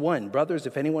 Galatians 6:1. Brothers,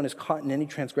 if anyone is caught in any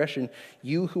transgression,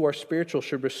 you who are spiritual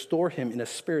should restore him in a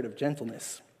spirit of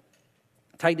gentleness.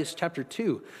 Titus chapter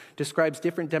 2 describes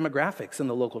different demographics in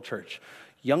the local church.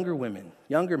 Younger women,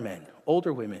 younger men,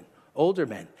 older women, older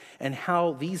men, and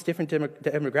how these different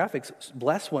demographics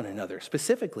bless one another.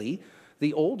 Specifically,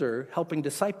 the older helping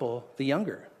disciple the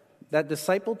younger. That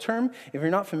disciple term, if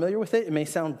you're not familiar with it, it may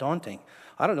sound daunting.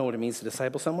 I don't know what it means to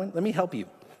disciple someone. Let me help you.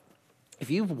 If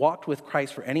you've walked with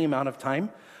Christ for any amount of time,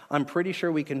 I'm pretty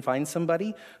sure we can find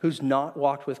somebody who's not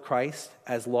walked with Christ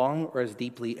as long or as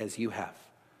deeply as you have.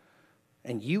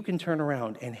 And you can turn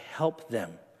around and help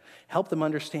them. Help them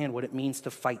understand what it means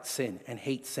to fight sin and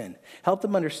hate sin. Help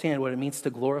them understand what it means to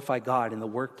glorify God in the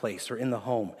workplace or in the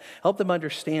home. Help them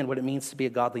understand what it means to be a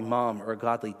godly mom or a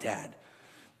godly dad.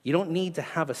 You don't need to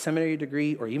have a seminary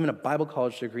degree or even a Bible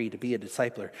college degree to be a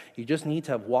discipler. You just need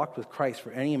to have walked with Christ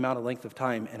for any amount of length of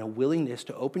time and a willingness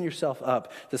to open yourself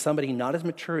up to somebody not as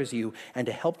mature as you and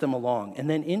to help them along. And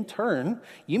then in turn,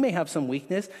 you may have some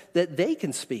weakness that they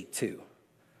can speak to.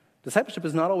 Discipleship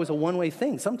is not always a one-way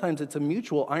thing. Sometimes it's a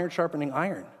mutual iron sharpening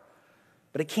iron.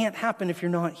 But it can't happen if you're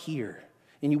not here.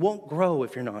 And you won't grow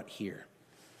if you're not here.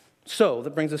 So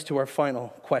that brings us to our final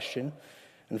question.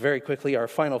 And very quickly, our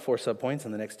final 4 subpoints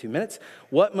in the next 2 minutes.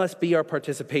 What must be our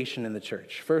participation in the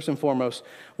church? First and foremost,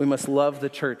 we must love the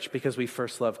church because we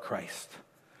first love Christ.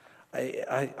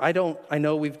 I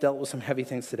know we've dealt with some heavy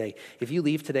things today. If you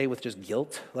leave today with just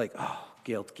guilt, like, oh,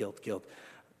 guilt,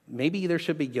 maybe there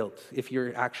should be guilt if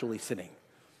you're actually sinning.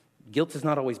 Guilt is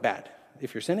not always bad.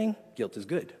 If you're sinning, guilt is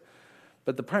good.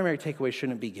 But the primary takeaway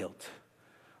shouldn't be guilt.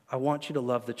 I want you to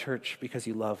love the church because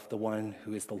you love the one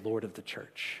who is the Lord of the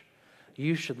church.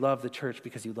 You should love the church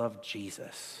because you love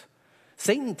Jesus.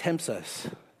 Satan tempts us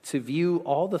to view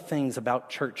all the things about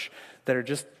church that are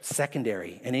just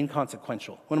secondary and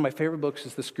inconsequential. One of my favorite books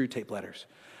is the Screwtape Letters.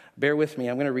 Bear with me,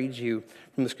 I'm going to read you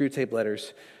from the Screwtape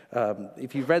Letters.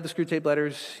 If you've read the Screwtape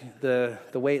Letters, the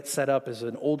way it's set up is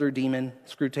an older demon,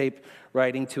 Screwtape,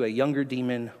 writing to a younger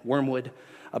demon, Wormwood,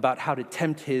 about how to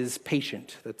tempt his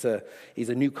patient. He's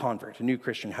a new convert, a new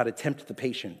Christian, how to tempt the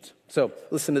patient. So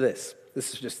listen to this.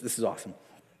 This is awesome.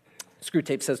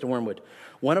 Screwtape says to Wormwood,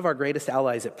 "One of our greatest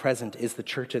allies at present is the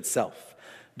church itself.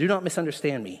 Do not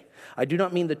misunderstand me. I do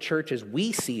not mean the church as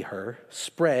we see her,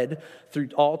 spread through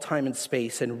all time and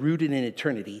space and rooted in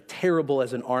eternity, terrible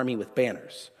as an army with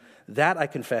banners. That, I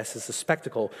confess, is a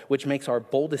spectacle which makes our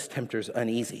boldest tempters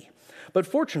uneasy. But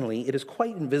fortunately, it is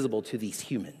quite invisible to these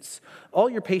humans. All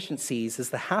your patient sees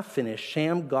is the half-finished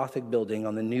sham Gothic building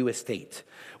on the new estate.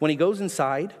 When he goes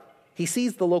inside, he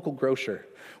sees the local grocer,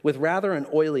 with rather an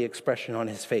oily expression on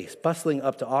his face, bustling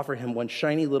up to offer him one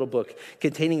shiny little book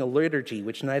containing a liturgy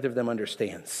which neither of them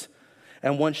understands,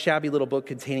 and one shabby little book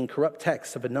containing corrupt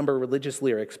texts of a number of religious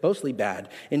lyrics, mostly bad,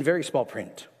 in very small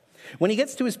print. When he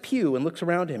gets to his pew and looks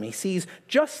around him, he sees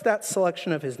just that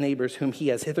selection of his neighbors whom he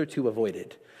has hitherto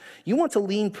avoided. You want to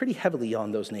lean pretty heavily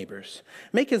on those neighbors.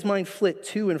 Make his mind flit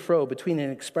to and fro between an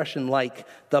expression like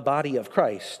the body of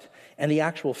Christ and the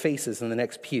actual faces in the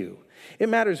next pew. It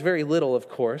matters very little, of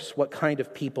course, what kind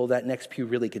of people that next pew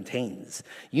really contains.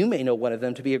 You may know one of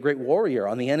them to be a great warrior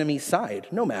on the enemy's side.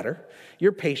 No matter.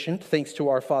 Your patient, thanks to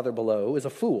our Father below, is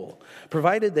a fool,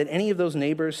 provided that any of those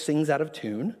neighbors sings out of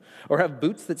tune, or have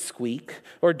boots that squeak,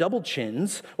 or double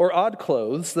chins, or odd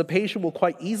clothes. The patient will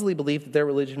quite easily believe that their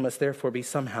religion must therefore be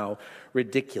somehow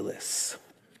ridiculous."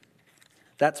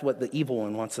 That's what the evil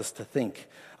one wants us to think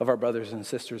of our brothers and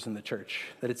sisters in the church,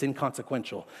 that it's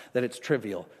inconsequential, that it's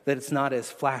trivial, that it's not as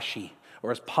flashy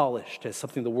or as polished as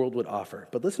something the world would offer.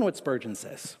 But listen to what Spurgeon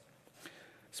says.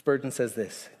 Spurgeon says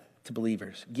this to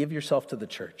believers: "Give yourself to the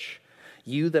church.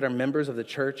 You that are members of the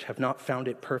church have not found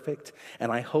it perfect,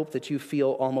 and I hope that you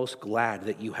feel almost glad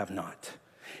that you have not.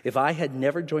 If I had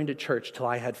never joined a church till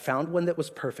I had found one that was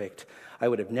perfect, I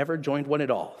would have never joined one at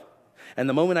all. And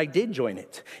the moment I did join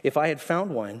it, if I had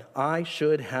found one, I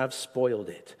should have spoiled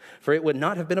it. For it would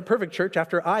not have been a perfect church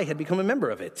after I had become a member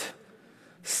of it.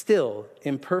 Still,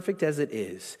 imperfect as it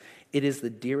is the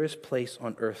dearest place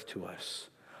on earth to us.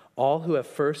 All who have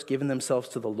first given themselves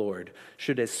to the Lord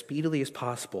should, as speedily as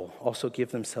possible, also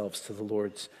give themselves to the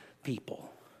Lord's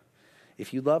people."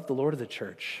 If you love the Lord of the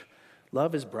church,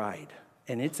 love his bride,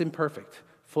 and it's imperfect,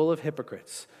 full of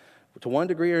hypocrites. To one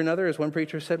degree or another, as one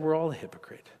preacher said, we're all a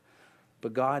hypocrite.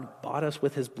 But God bought us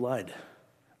with his blood.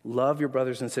 Love your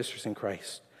brothers and sisters in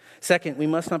Christ. Second, we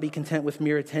must not be content with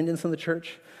mere attendance in the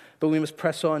church, but we must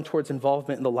press on towards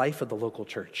involvement in the life of the local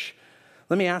church.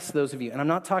 Let me ask those of you, and I'm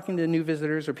not talking to new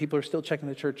visitors or people who are still checking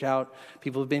the church out.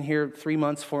 People who have been here 3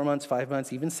 months, 4 months, 5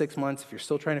 months, even 6 months. If you're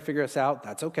still trying to figure us out,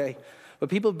 that's okay. But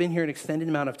people have been here an extended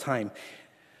amount of time.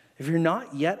 If you're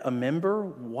not yet a member,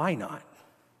 why not?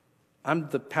 I'm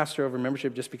the pastor over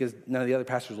membership just because none of the other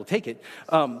pastors will take it.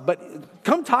 But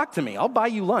come talk to me. I'll buy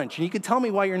you lunch, and you can tell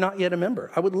me why you're not yet a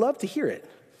member. I would love to hear it.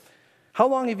 How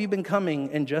long have you been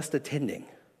coming and just attending?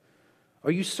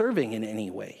 Are you serving in any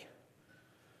way?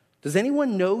 Does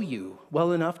anyone know you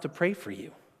well enough to pray for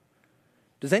you?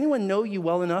 Does anyone know you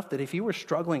well enough that if you were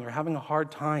struggling or having a hard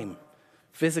time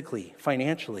physically,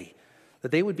 financially,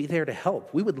 that they would be there to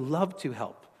help? We would love to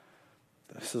help.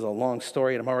 This is a long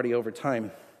story, and I'm already over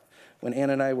time. When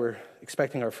Anna and I were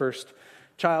expecting our first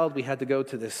child, we had to go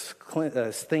to this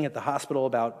thing at the hospital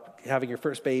about having your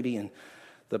first baby, and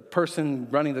the person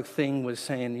running the thing was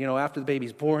saying, after the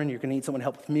baby's born, you're going to need someone to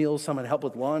help with meals, someone to help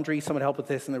with laundry, someone to help with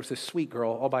this, and there was this sweet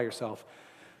girl all by herself.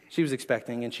 She was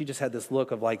expecting, and she just had this look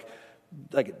of like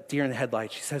a deer in the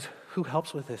headlights. She says, "Who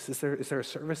helps with this? Is there a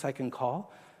service I can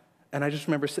call?" And I just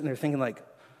remember sitting there thinking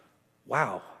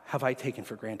wow, have I taken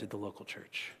for granted the local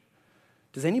church?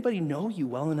 Does anybody know you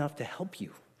well enough to help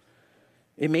you?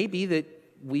 It may be that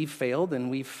we've failed and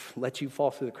we've let you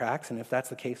fall through the cracks, and if that's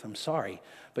the case, I'm sorry.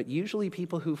 But usually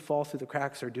people who fall through the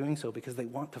cracks are doing so because they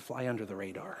want to fly under the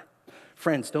radar.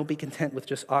 Friends, don't be content with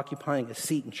just occupying a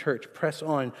seat in church. Press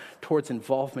on towards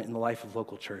involvement in the life of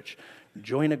local church.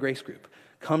 Join a grace group.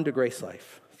 Come to Grace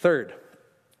Life. Third,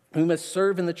 We must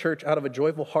serve in the church out of a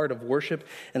joyful heart of worship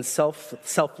and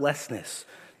selflessness,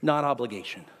 not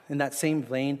obligation. In that same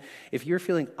vein, if you're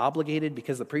feeling obligated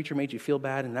because the preacher made you feel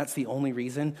bad and that's the only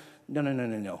reason,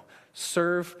 no.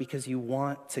 Serve because you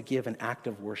want to give an act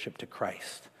of worship to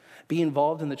Christ. Be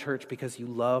involved in the church because you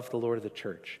love the Lord of the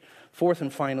church. Fourth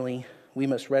and finally, we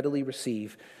must readily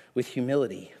receive with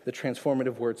humility the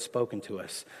transformative words spoken to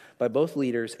us by both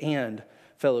leaders and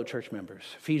fellow church members.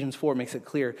 Ephesians 4 makes it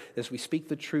clear as we speak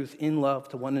the truth in love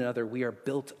to one another, we are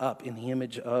built up in the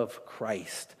image of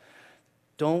Christ.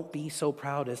 Don't be so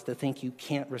proud as to think you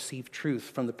can't receive truth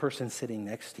from the person sitting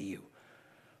next to you.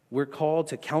 We're called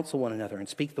to counsel one another and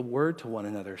speak the word to one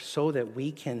another so that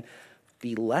we can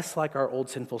be less like our old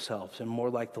sinful selves and more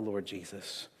like the Lord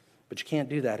Jesus. But you can't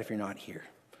do that if you're not here.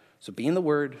 So be in the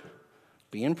word,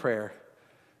 be in prayer,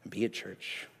 and be at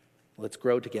church. Let's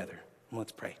grow together, and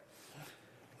let's pray.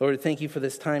 Lord, thank you for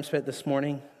this time spent this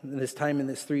morning, this time in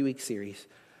this 3-week series.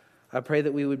 I pray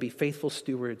that we would be faithful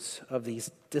stewards of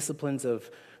these disciplines of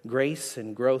grace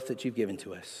and growth that you've given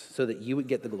to us so that you would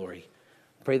get the glory.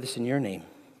 I pray this in your name.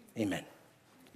 Amen.